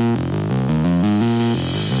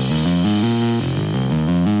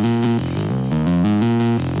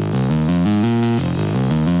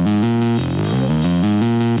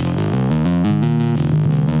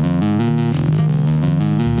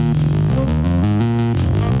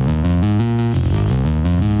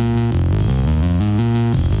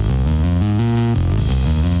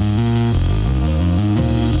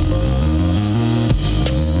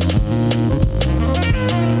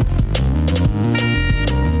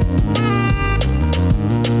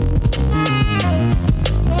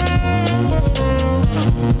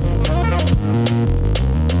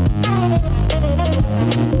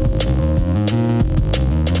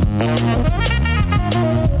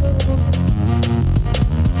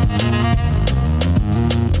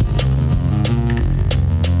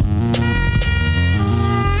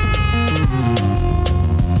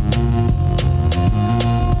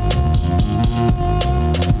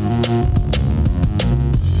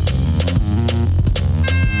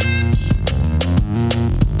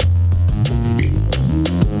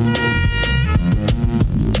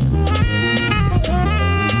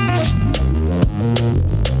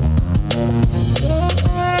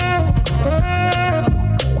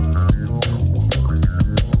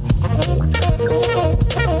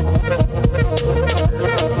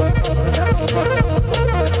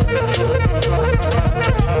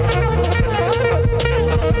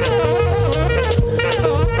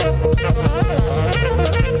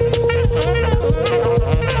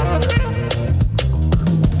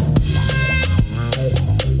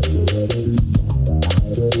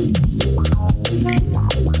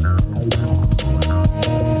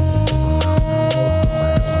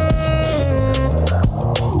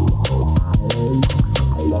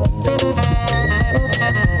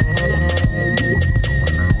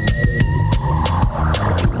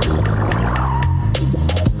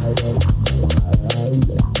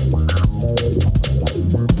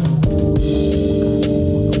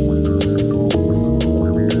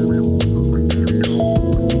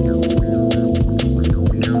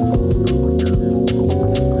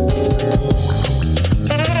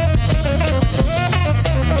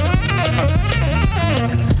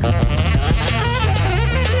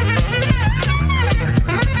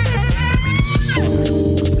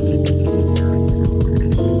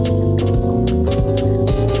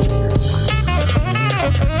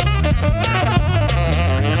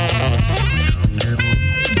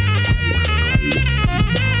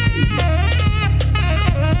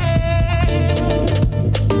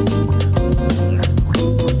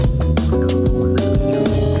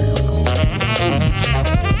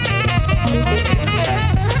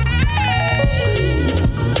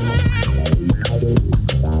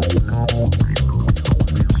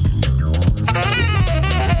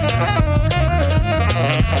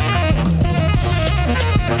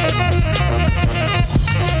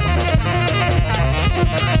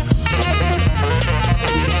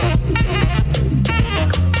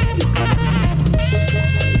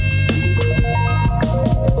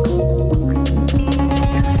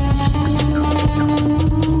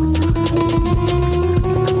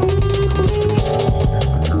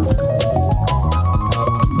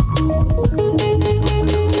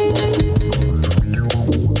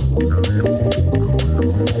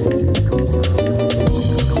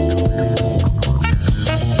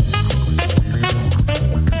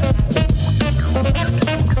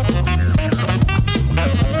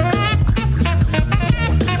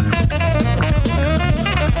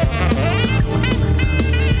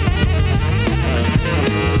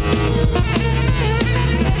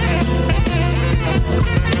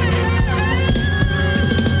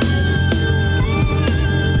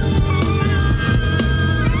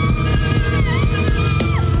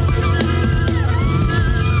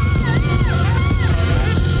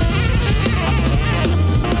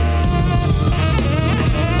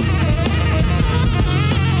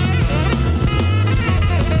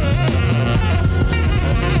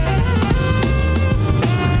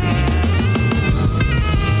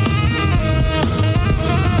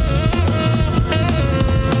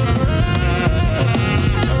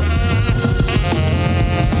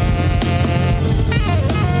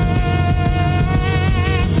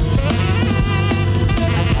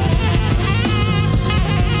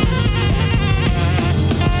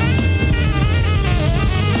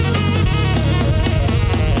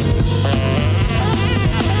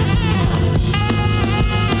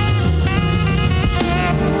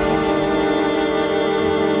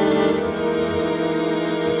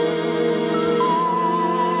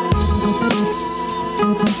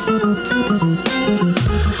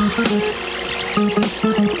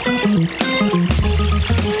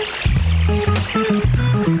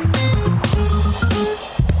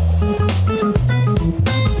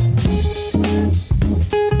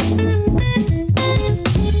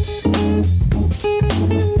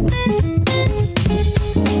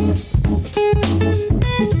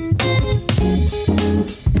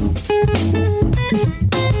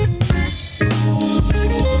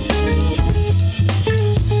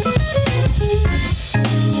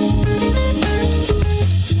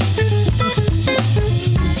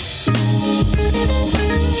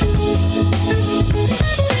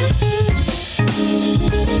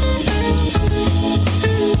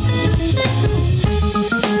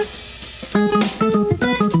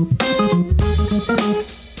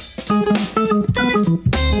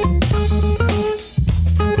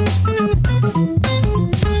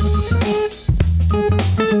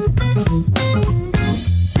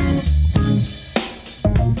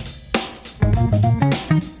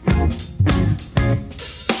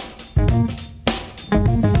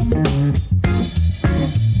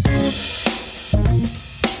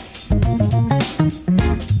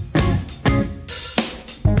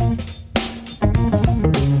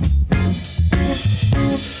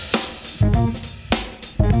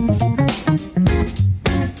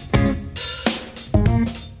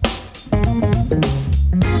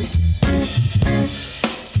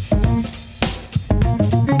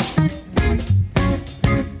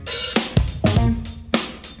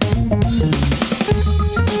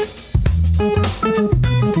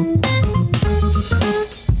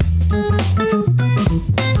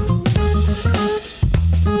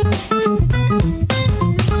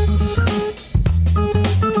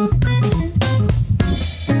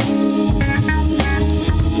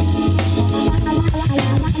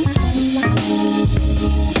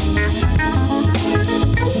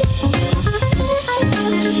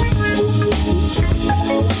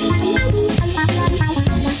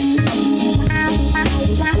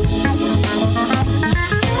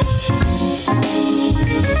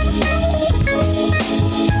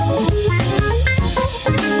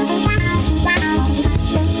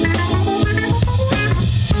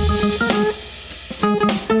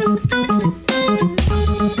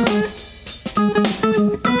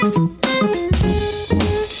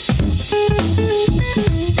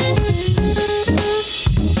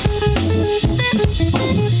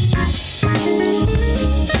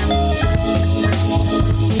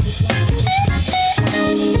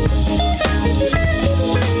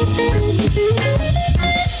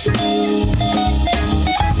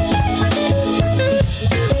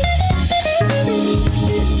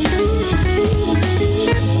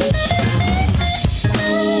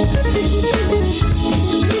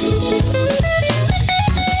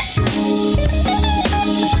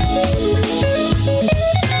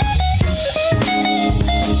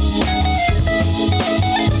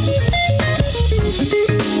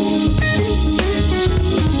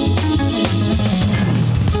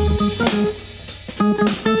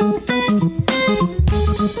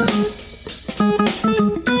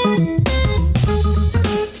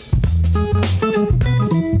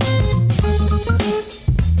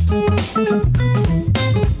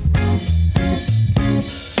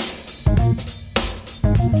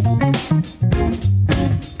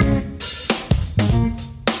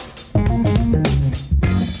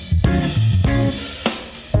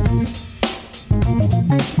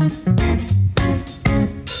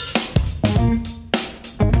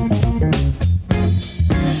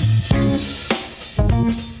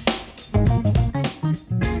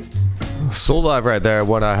 Soul Live right there,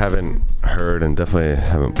 one I haven't heard and definitely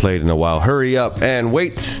haven't played in a while. Hurry Up and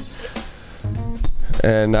Wait.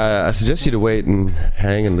 And I suggest you to wait and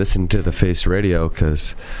hang and listen to The Face Radio,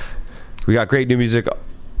 because we got great new music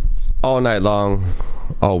all night long,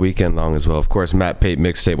 all weekend long as well. Of course, Matt Pate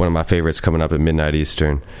Mixtape, one of my favorites, coming up at midnight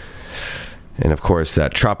Eastern. And of course,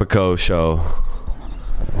 that Tropico show,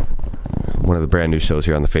 one of the brand new shows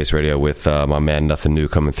here on The Face Radio with my man Nothing New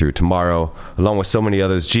coming through tomorrow, along with so many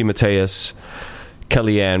others, G. Mateus,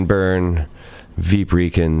 Kellyanne Byrne, Veep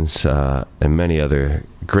Reekins, and many other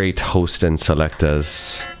great hosts and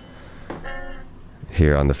selectors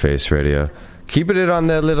here on The Face Radio. Keeping it on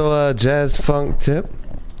that little jazz funk tip.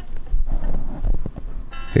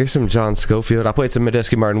 Here's some John Scofield. I played some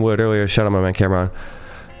Medeski Martin Wood earlier. Shout out my man Cameron.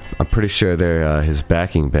 I'm pretty sure they're his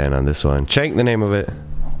backing band on this one. Chank, the name of it.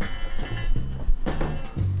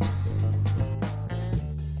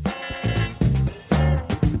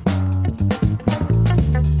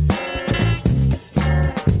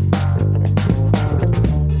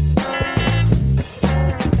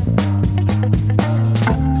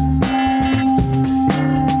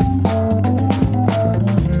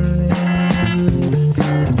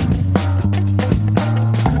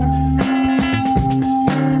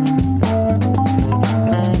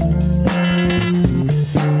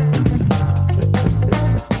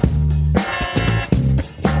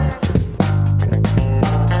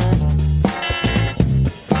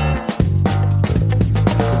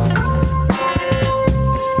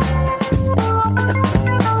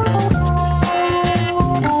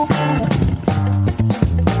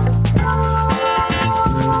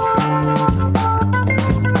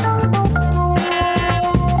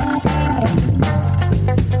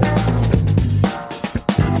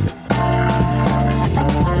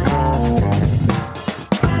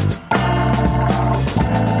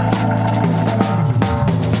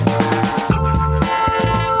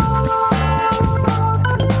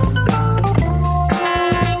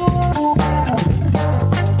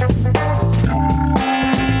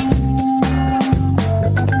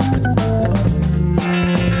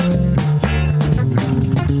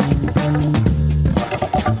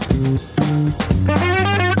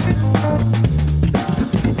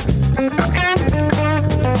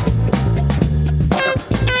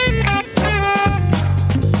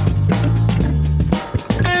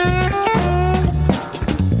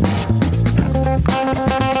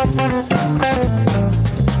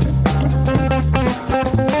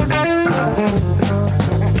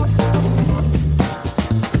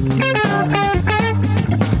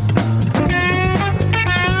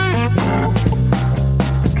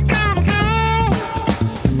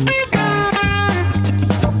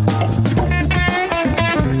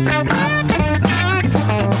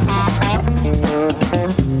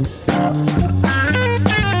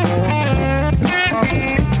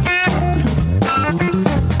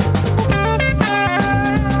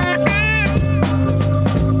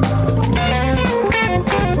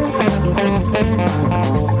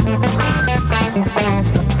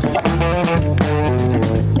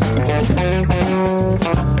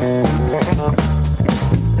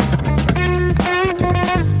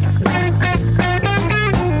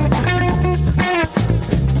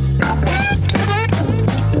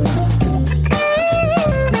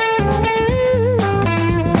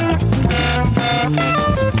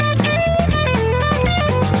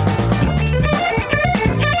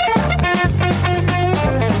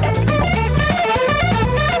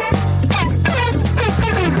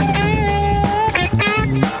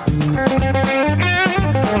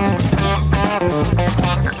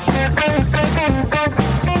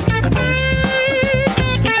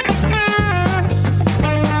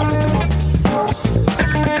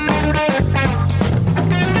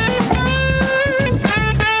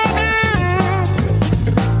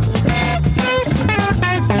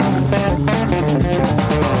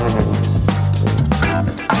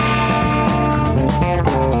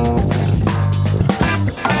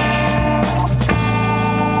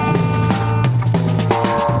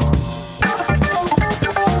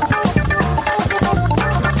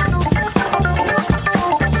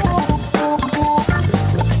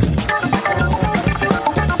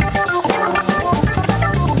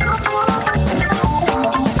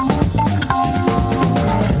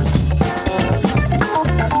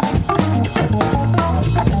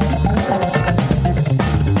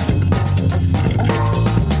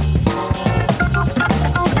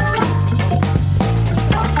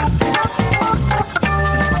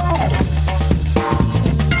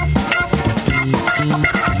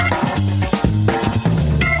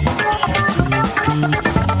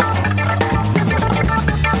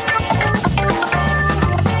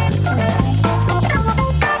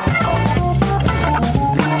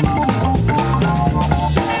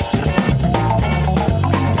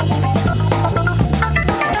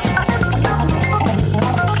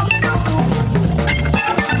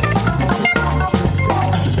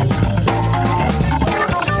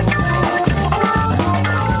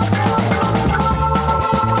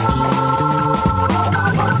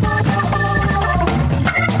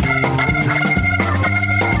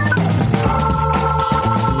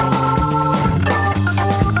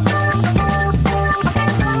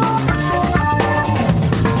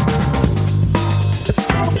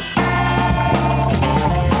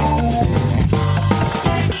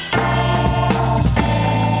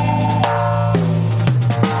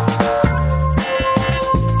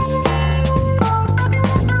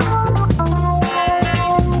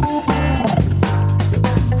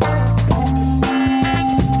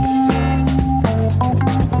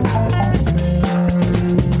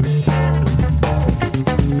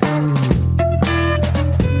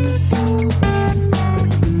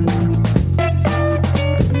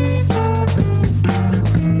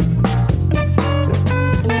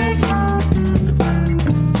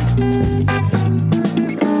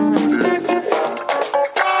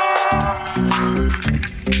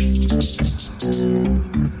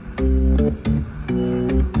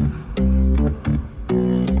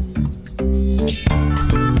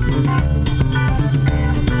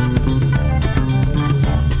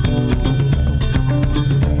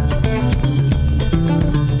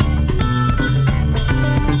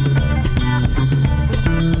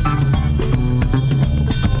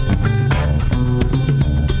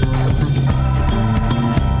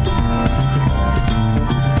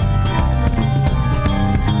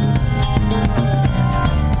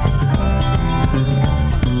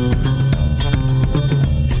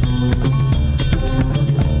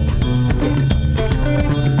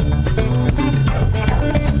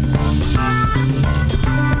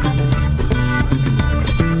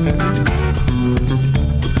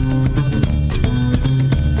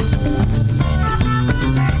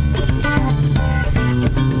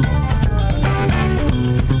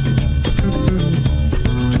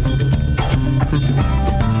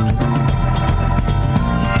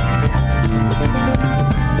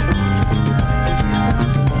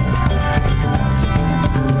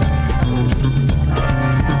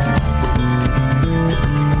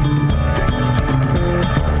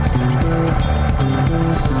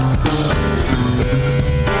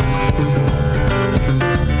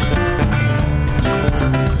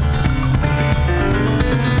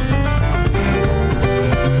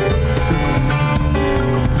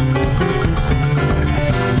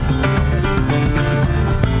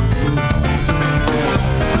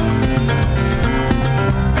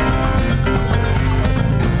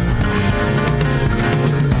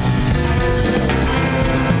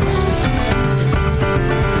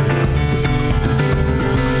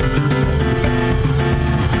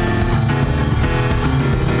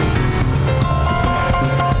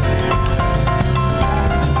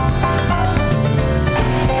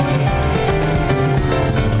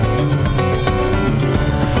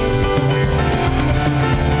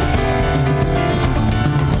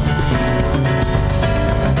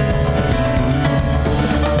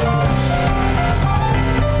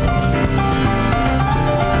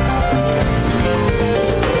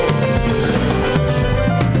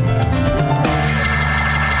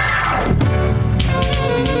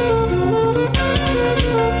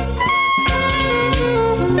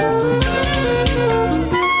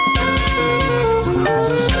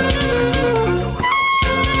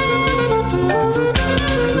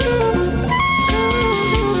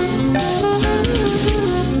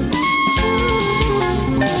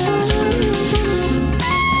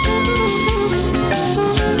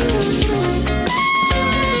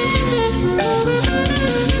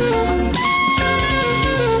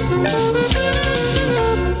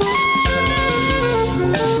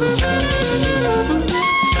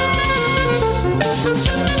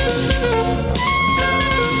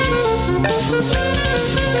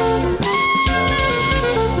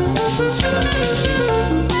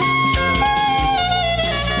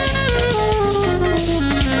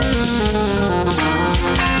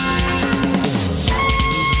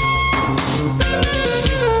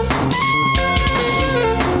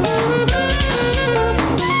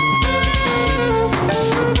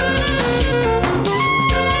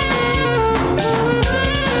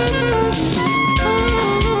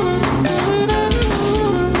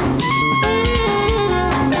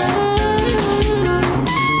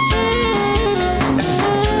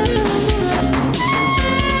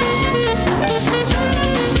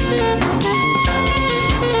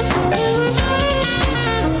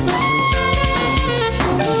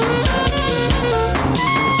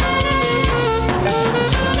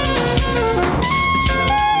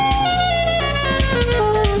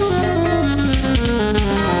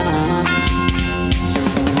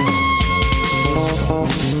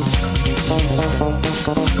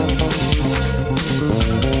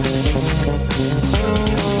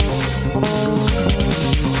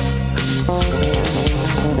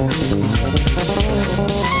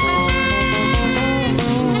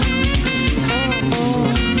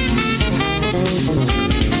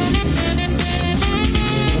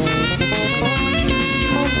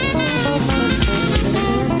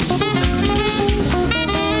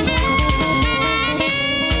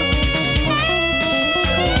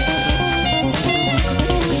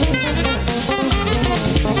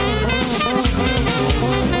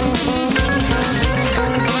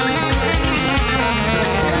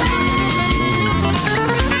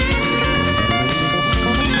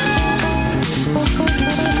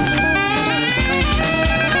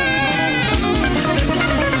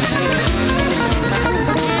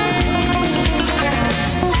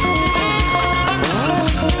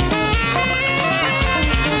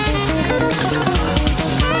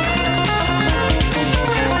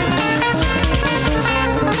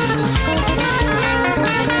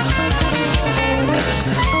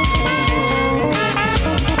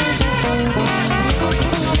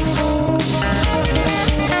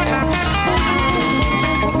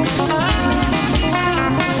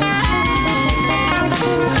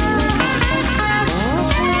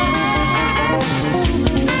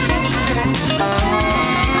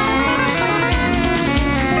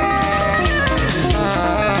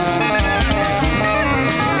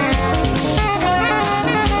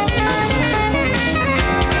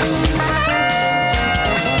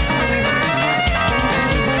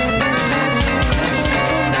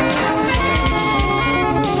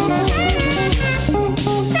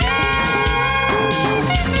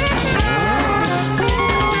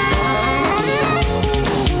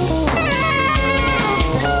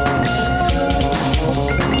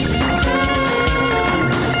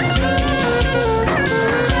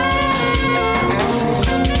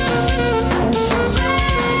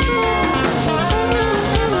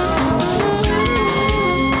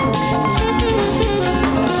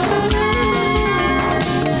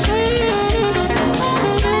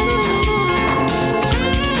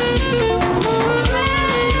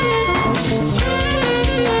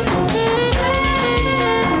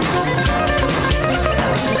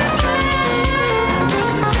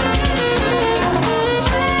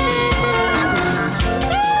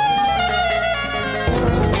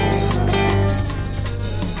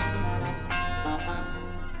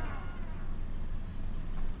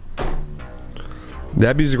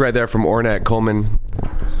 That music right there from Ornette Coleman.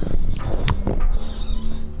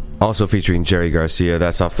 Also featuring Jerry Garcia.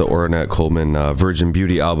 That's off the Ornette Coleman Virgin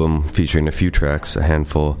Beauty album, featuring a few tracks, a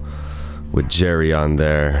handful, with Jerry on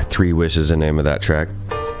there. 3 Wishes, the name of that track.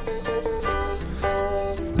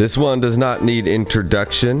 This one does not need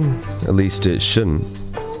introduction. At least it shouldn't.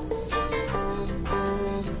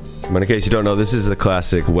 But in case you don't know, this is the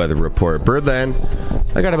classic weather report. Birdland,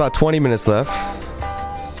 I got about 20 minutes left.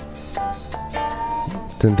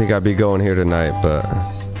 Didn't think I'd be going here tonight, but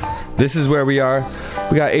this is where we are.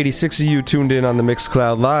 We got 86 of you tuned in on the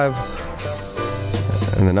Mixcloud Live,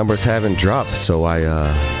 and the numbers haven't dropped, so I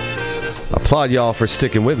applaud y'all for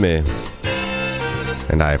sticking with me,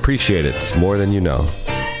 and I appreciate it more than you know.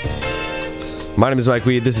 My name is Mike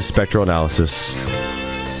Weed. This is Spectral Analysis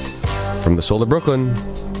from the soul of Brooklyn,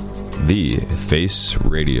 The Face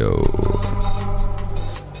Radio.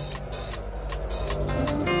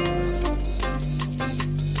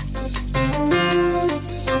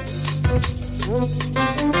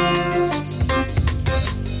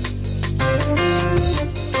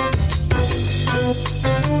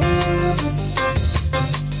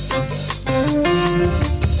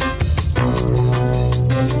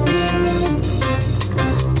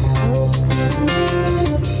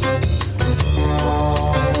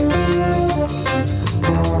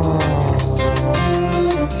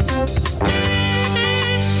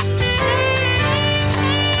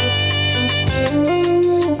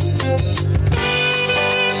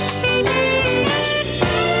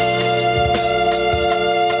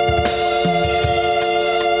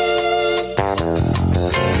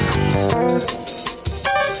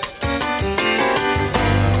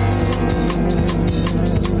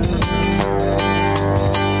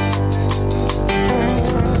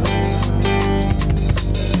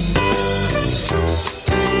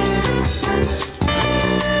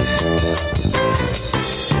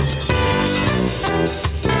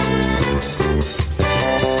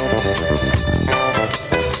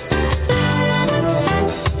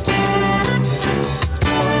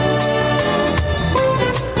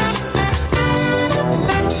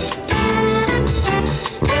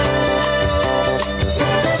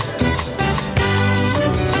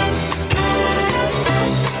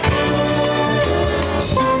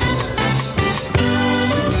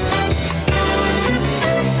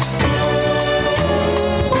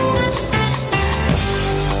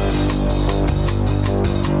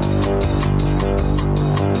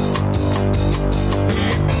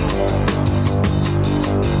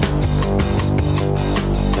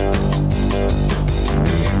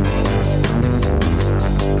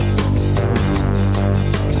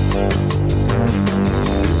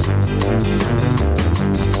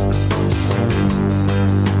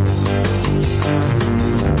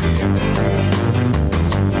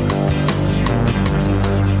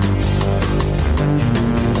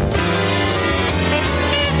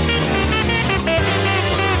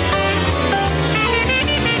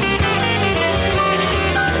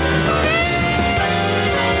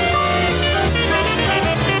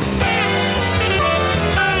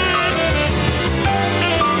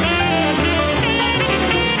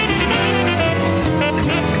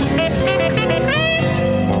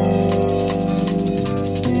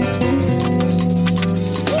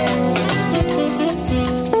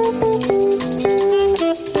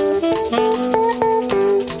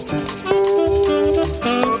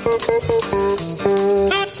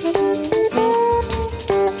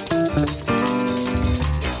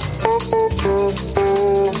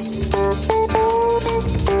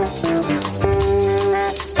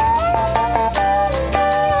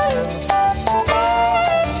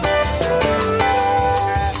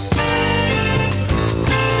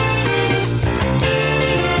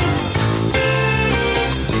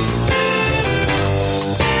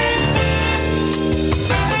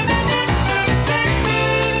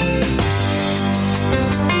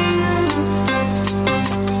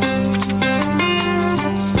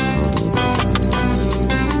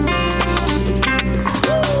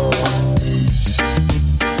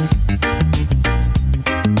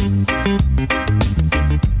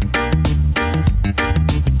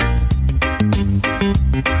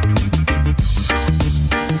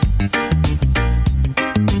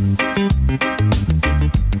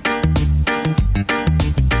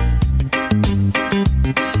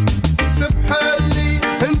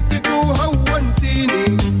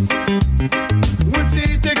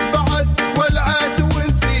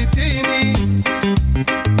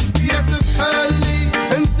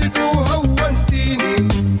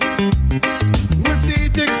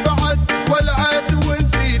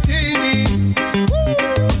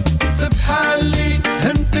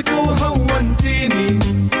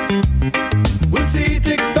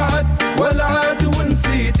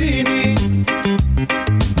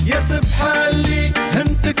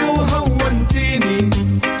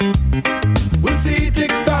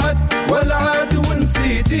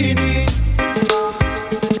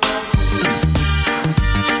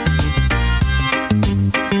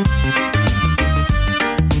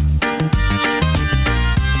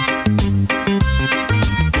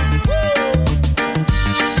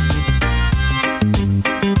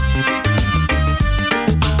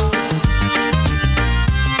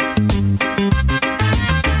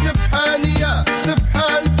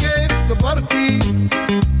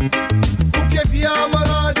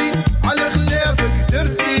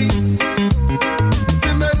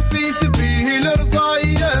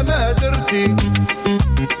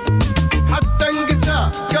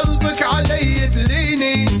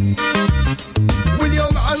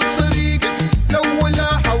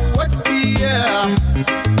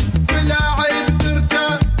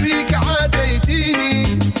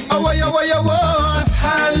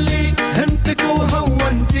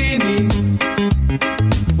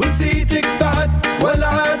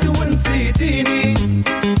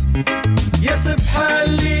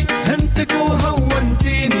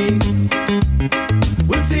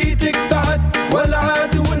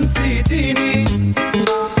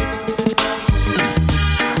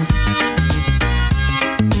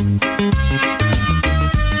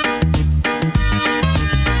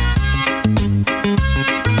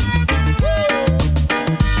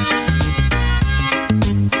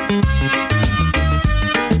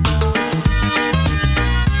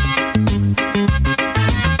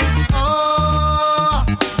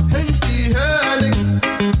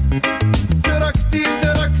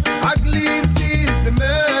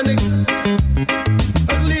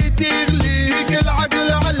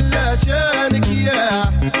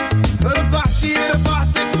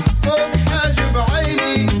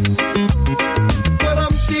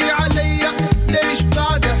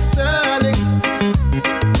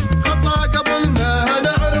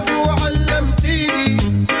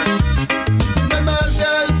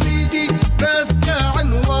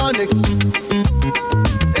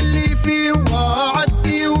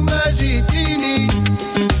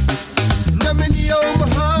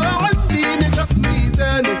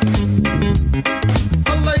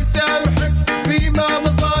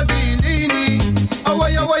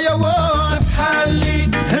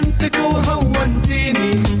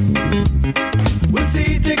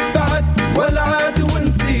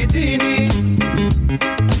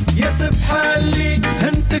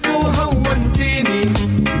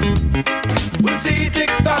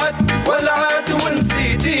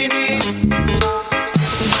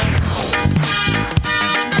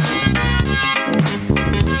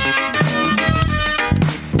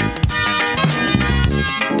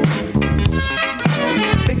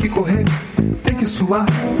 suar,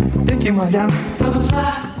 tem que malhar. Vamos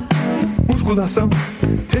lá. Musculação,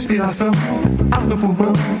 respiração, ar no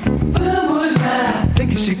pulmão. Vamos lá. Tem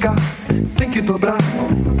que esticar, tem que dobrar,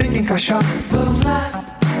 tem que encaixar. Vamos lá.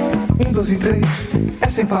 1, 2 e 3, é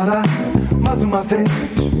sem parar, mais uma vez.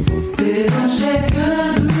 Verão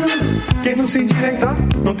chegando. Quem não se endireitar,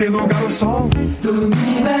 não tem lugar ao sol.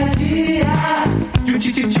 Domingo é dia de um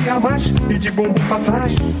tititi a mais e de bumbum pra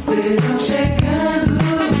trás. Verão chegando.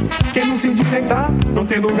 Quem não se endireitar, não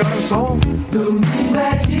tem lugar ao sol. Domingo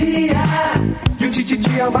é dia de um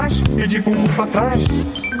tititi a mais e de bumbum pra trás.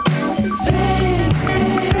 Vem,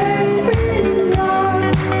 vem brilhar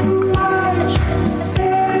mais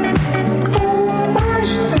cedo, uma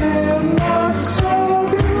estrela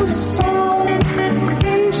sobre o sol.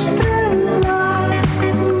 Estrela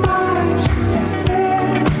mais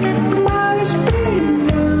cedo, mais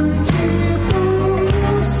brilhante do que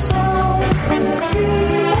o sol. Se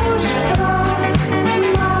mostrar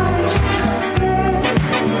mais cedo,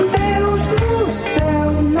 Deus no céu,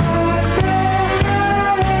 na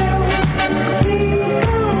terra eu, e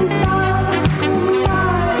cantar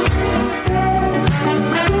mais cedo,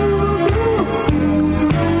 tudo um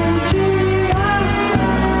dia.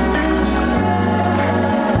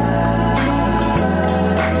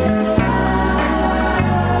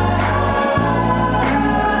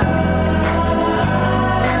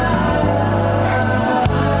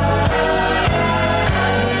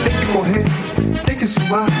 Tem que correr, tem que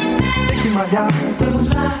suar, tem que malhar. Vamos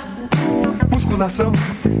lá. Musculação,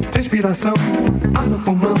 respiração, ar no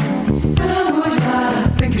pulmão. Vamos lá.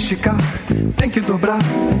 Tem que esticar, tem que dobrar,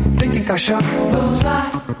 tem que encaixar. Vamos lá.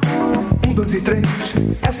 1, 2 e 3,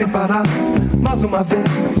 é sem parar, mais uma vez.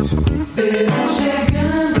 Verão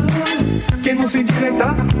chegando. Quem não se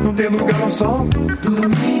endireitar, não tem lugar ao sol.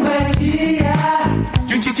 Domingo é dia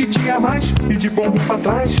de um tititi a mais e de bumbum pra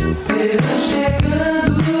trás. Verão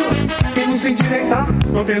chegando. Quem não se endireitar,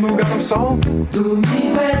 não tem lugar ao sol.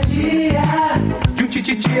 Domingo é dia de um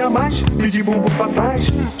tititi a mais e de bumbum pra trás.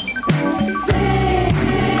 Vem,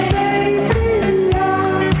 vem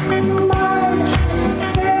brilhar mais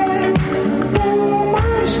cedo, uma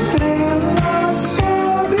estrela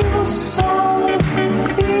sobre o sol.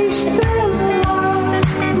 Estrela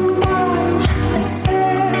mais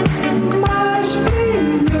cedo, mais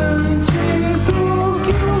brilhante do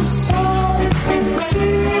que o sol. Se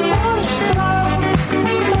mostrar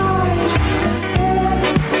mais cedo,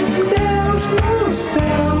 Deus no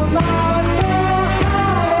céu, na terra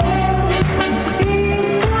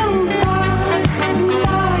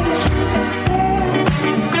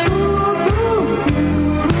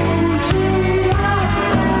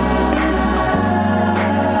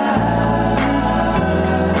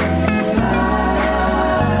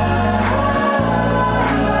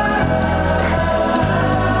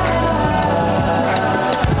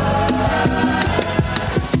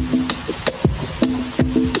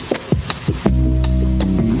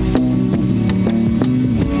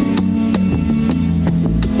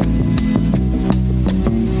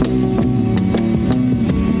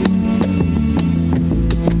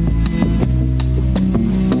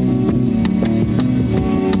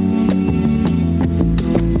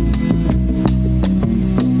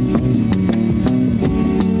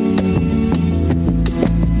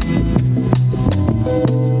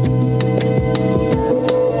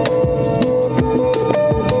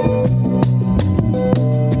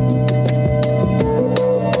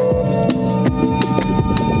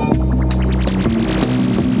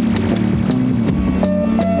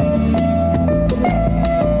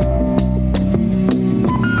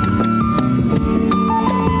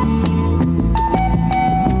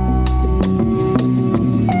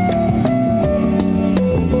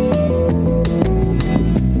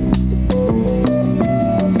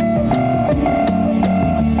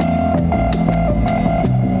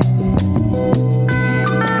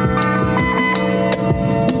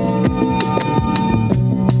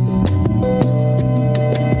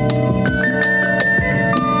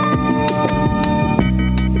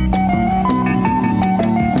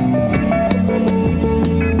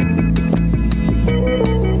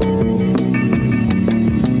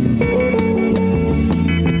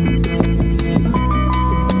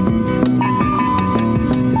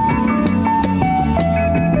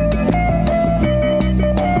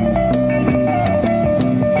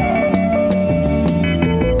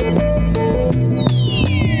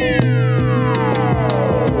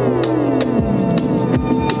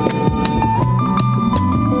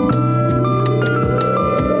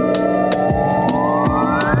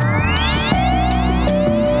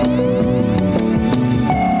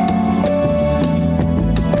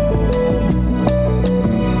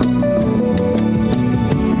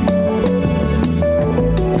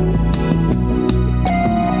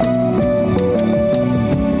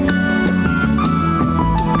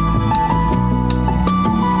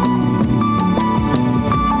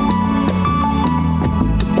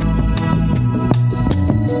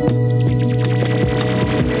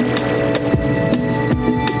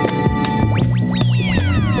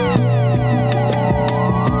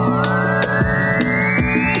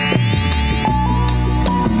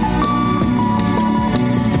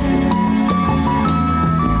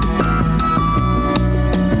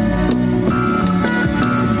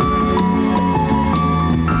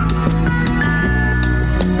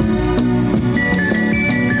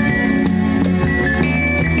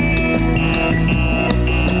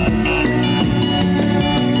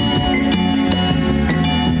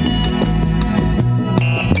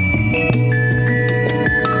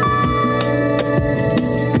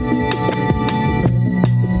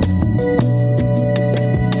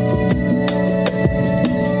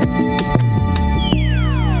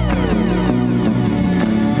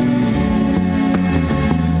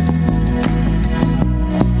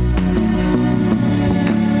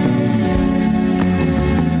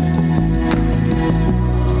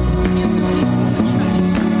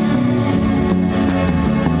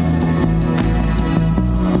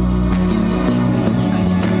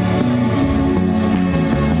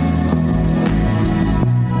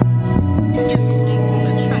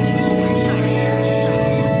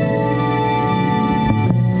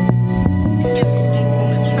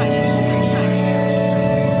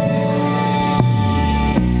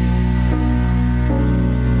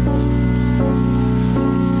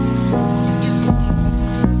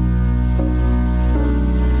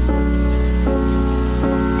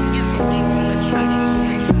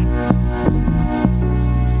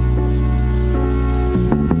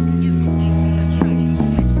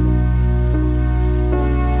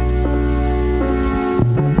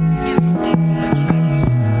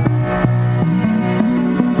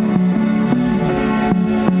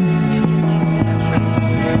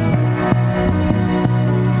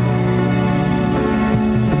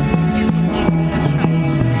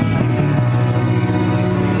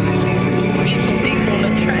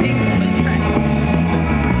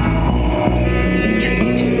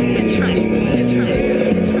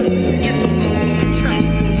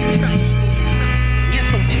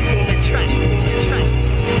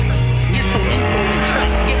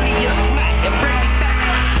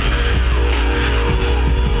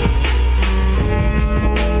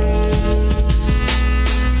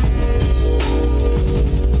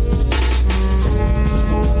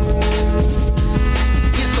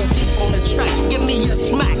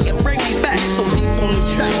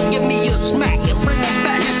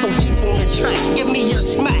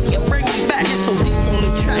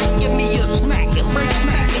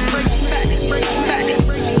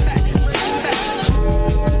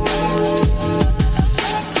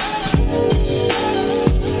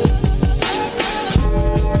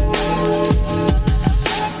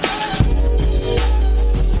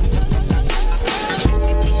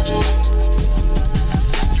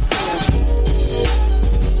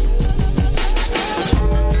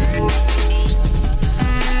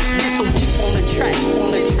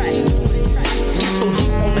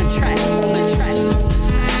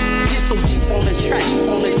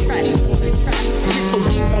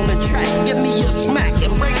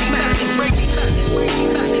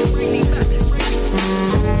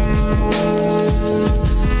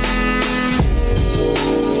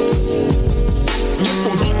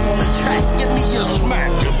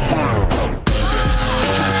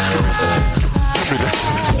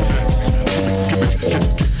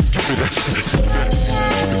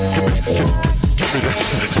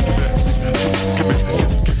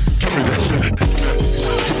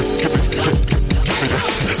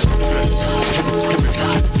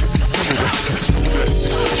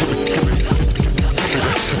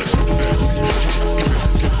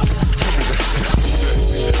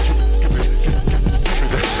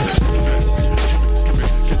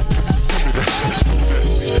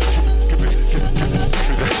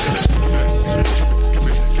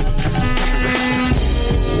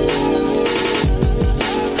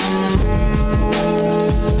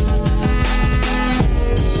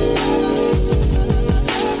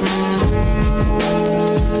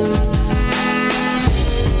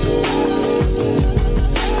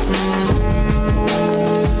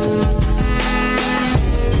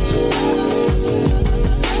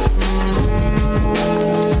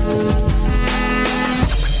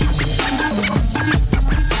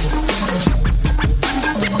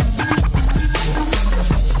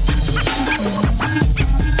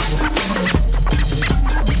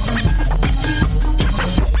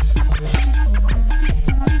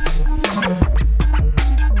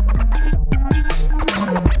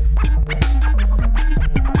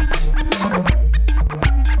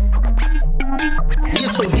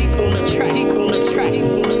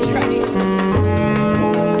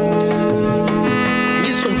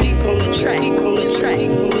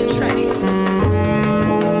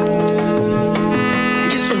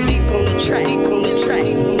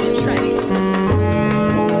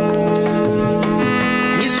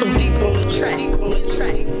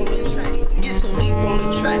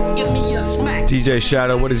DJ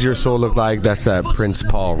Shadow, What Does Your Soul Look Like? That's that Prince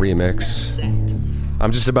Paul remix.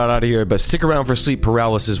 I'm just about out of here, but stick around for Sleep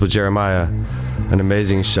Paralysis with Jeremiah. An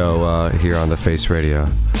amazing show here on The Face Radio.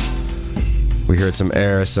 We heard some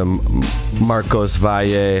Air, some Marcos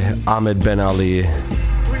Valle, Ahmed Ben Ali,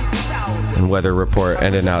 and Weather Report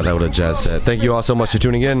ending out that with a jazz set. Thank you all so much for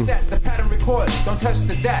tuning in. The pattern records, don't touch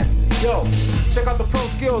the dats. Yo, check out the pro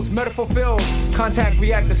skills, metaphor fills. Contact,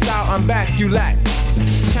 react, the style, I'm back, you lack.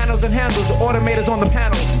 Channels and handles, automators on the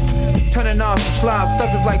panels. Turning off some slobs,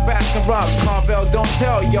 suckers like Baskin Robbins. Carvel, don't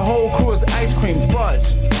tell, your whole crew is ice cream, fudge.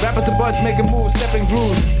 Rappers to budge, making moves, stepping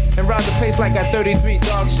grooves. And ride the place like at 33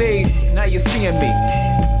 dark shades. Now you're seeing me.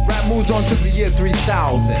 Rap moves on to the year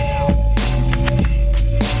 3000.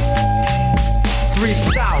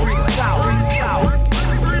 3,000.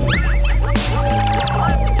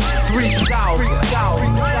 3,000.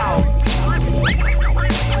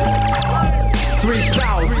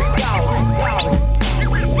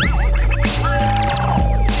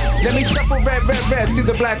 Let me shuffle red. See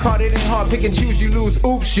the black card, it ain't hard. Pick and choose, you lose.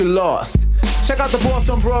 Oops, you lost. Check out the boss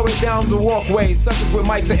on Broadway down the walkway. Suckers with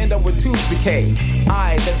mics that end up with tooth decay.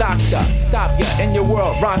 I, the doctor, stop ya in your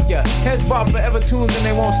world, rock ya. Heads bob forever tunes and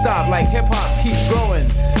they won't stop. Like hip hop keeps growing.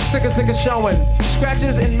 Sick of showing.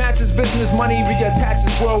 Scratches and matches, business money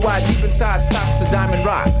reattaches worldwide. Deep inside stocks to diamond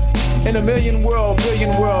rocks. In a million world, billion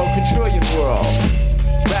world, quadrillion world.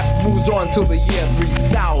 Rap moves on till the year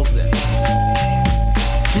 3000.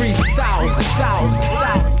 3,000.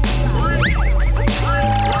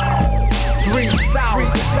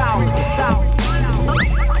 3,000.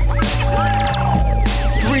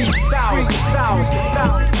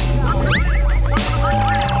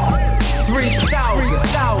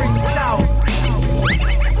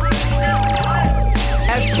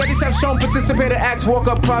 As studies have shown, participator acts walk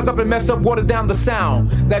up, clog up, and mess up, water down the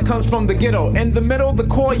sound that comes from the ghetto. In the middle, the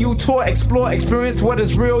core, you tour, explore, experience what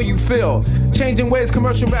is real, you feel. Changing ways,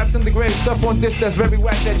 commercial raps in the grave, stuff on this that's very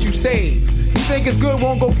whack that you save. You think it's good,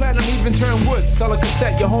 won't go platinum, even turn wood. Sell a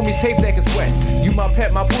cassette, your homie's tape deck is wet. You my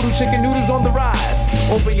pet, my poodle chicken noodles on the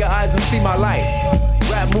rise. Open your eyes and see my light.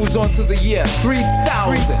 Rap moves on to the year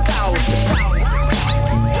 3000.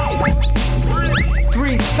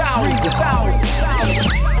 3,000.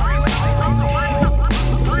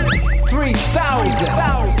 3,000.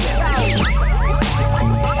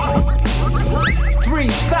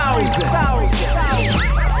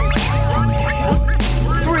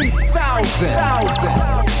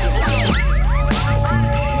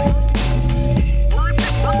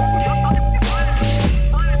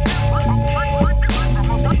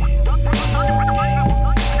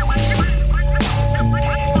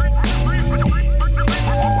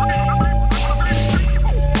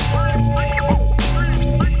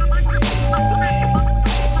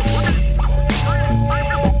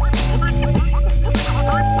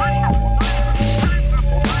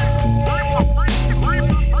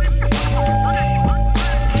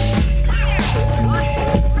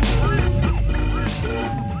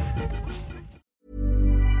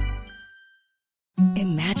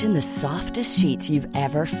 Imagine the softest sheets you've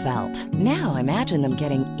ever felt. Now imagine them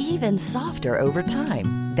getting even softer over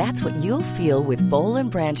time. That's what you'll feel with Boll &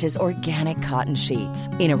 Branch's organic cotton sheets.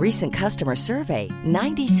 In a recent customer survey,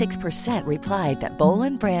 96% replied that Boll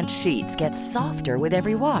 & Branch sheets get softer with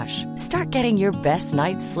every wash. Start getting your best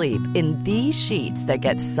night's sleep in these sheets that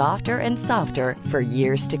get softer and softer for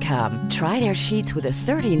years to come. Try their sheets with a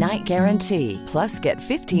 30-night guarantee. Plus, get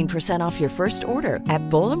 15% off your first order at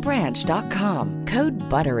bollandbranch.com. Code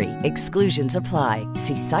BUTTERY. Exclusions apply.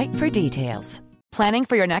 See site for details. Planning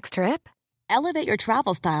for your next trip? Elevate your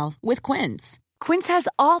travel style with Quince. Quince has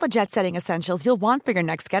all the jet-setting essentials you'll want for your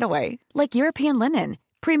next getaway, like European linen,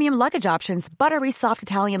 premium luggage options, buttery soft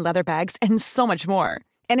Italian leather bags, and so much more.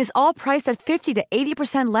 And is all priced at 50 to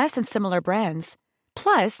 80% less than similar brands.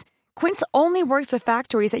 Plus, Quince only works with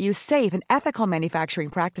factories that use safe and ethical manufacturing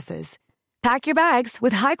practices. Pack your bags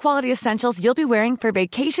with high-quality essentials you'll be wearing for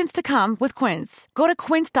vacations to come with Quince. Go to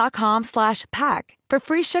quince.com/pack for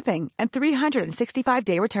free shipping and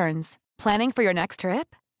 365-day returns. Planning for your next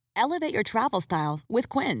trip? Elevate your travel style with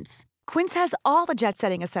Quince. Quince has all the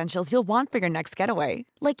jet-setting essentials you'll want for your next getaway,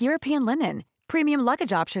 like European linen, premium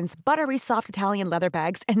luggage options, buttery soft Italian leather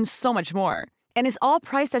bags, and so much more. And is all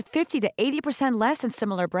priced at 50 to 80% less than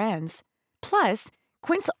similar brands. Plus,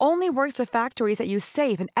 Quince only works with factories that use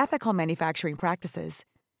safe and ethical manufacturing practices.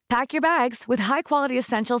 Pack your bags with high-quality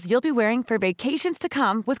essentials you'll be wearing for vacations to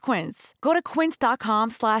come with Quince. Go to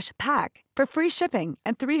quince.com/pack for free shipping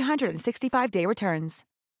and 365-day returns.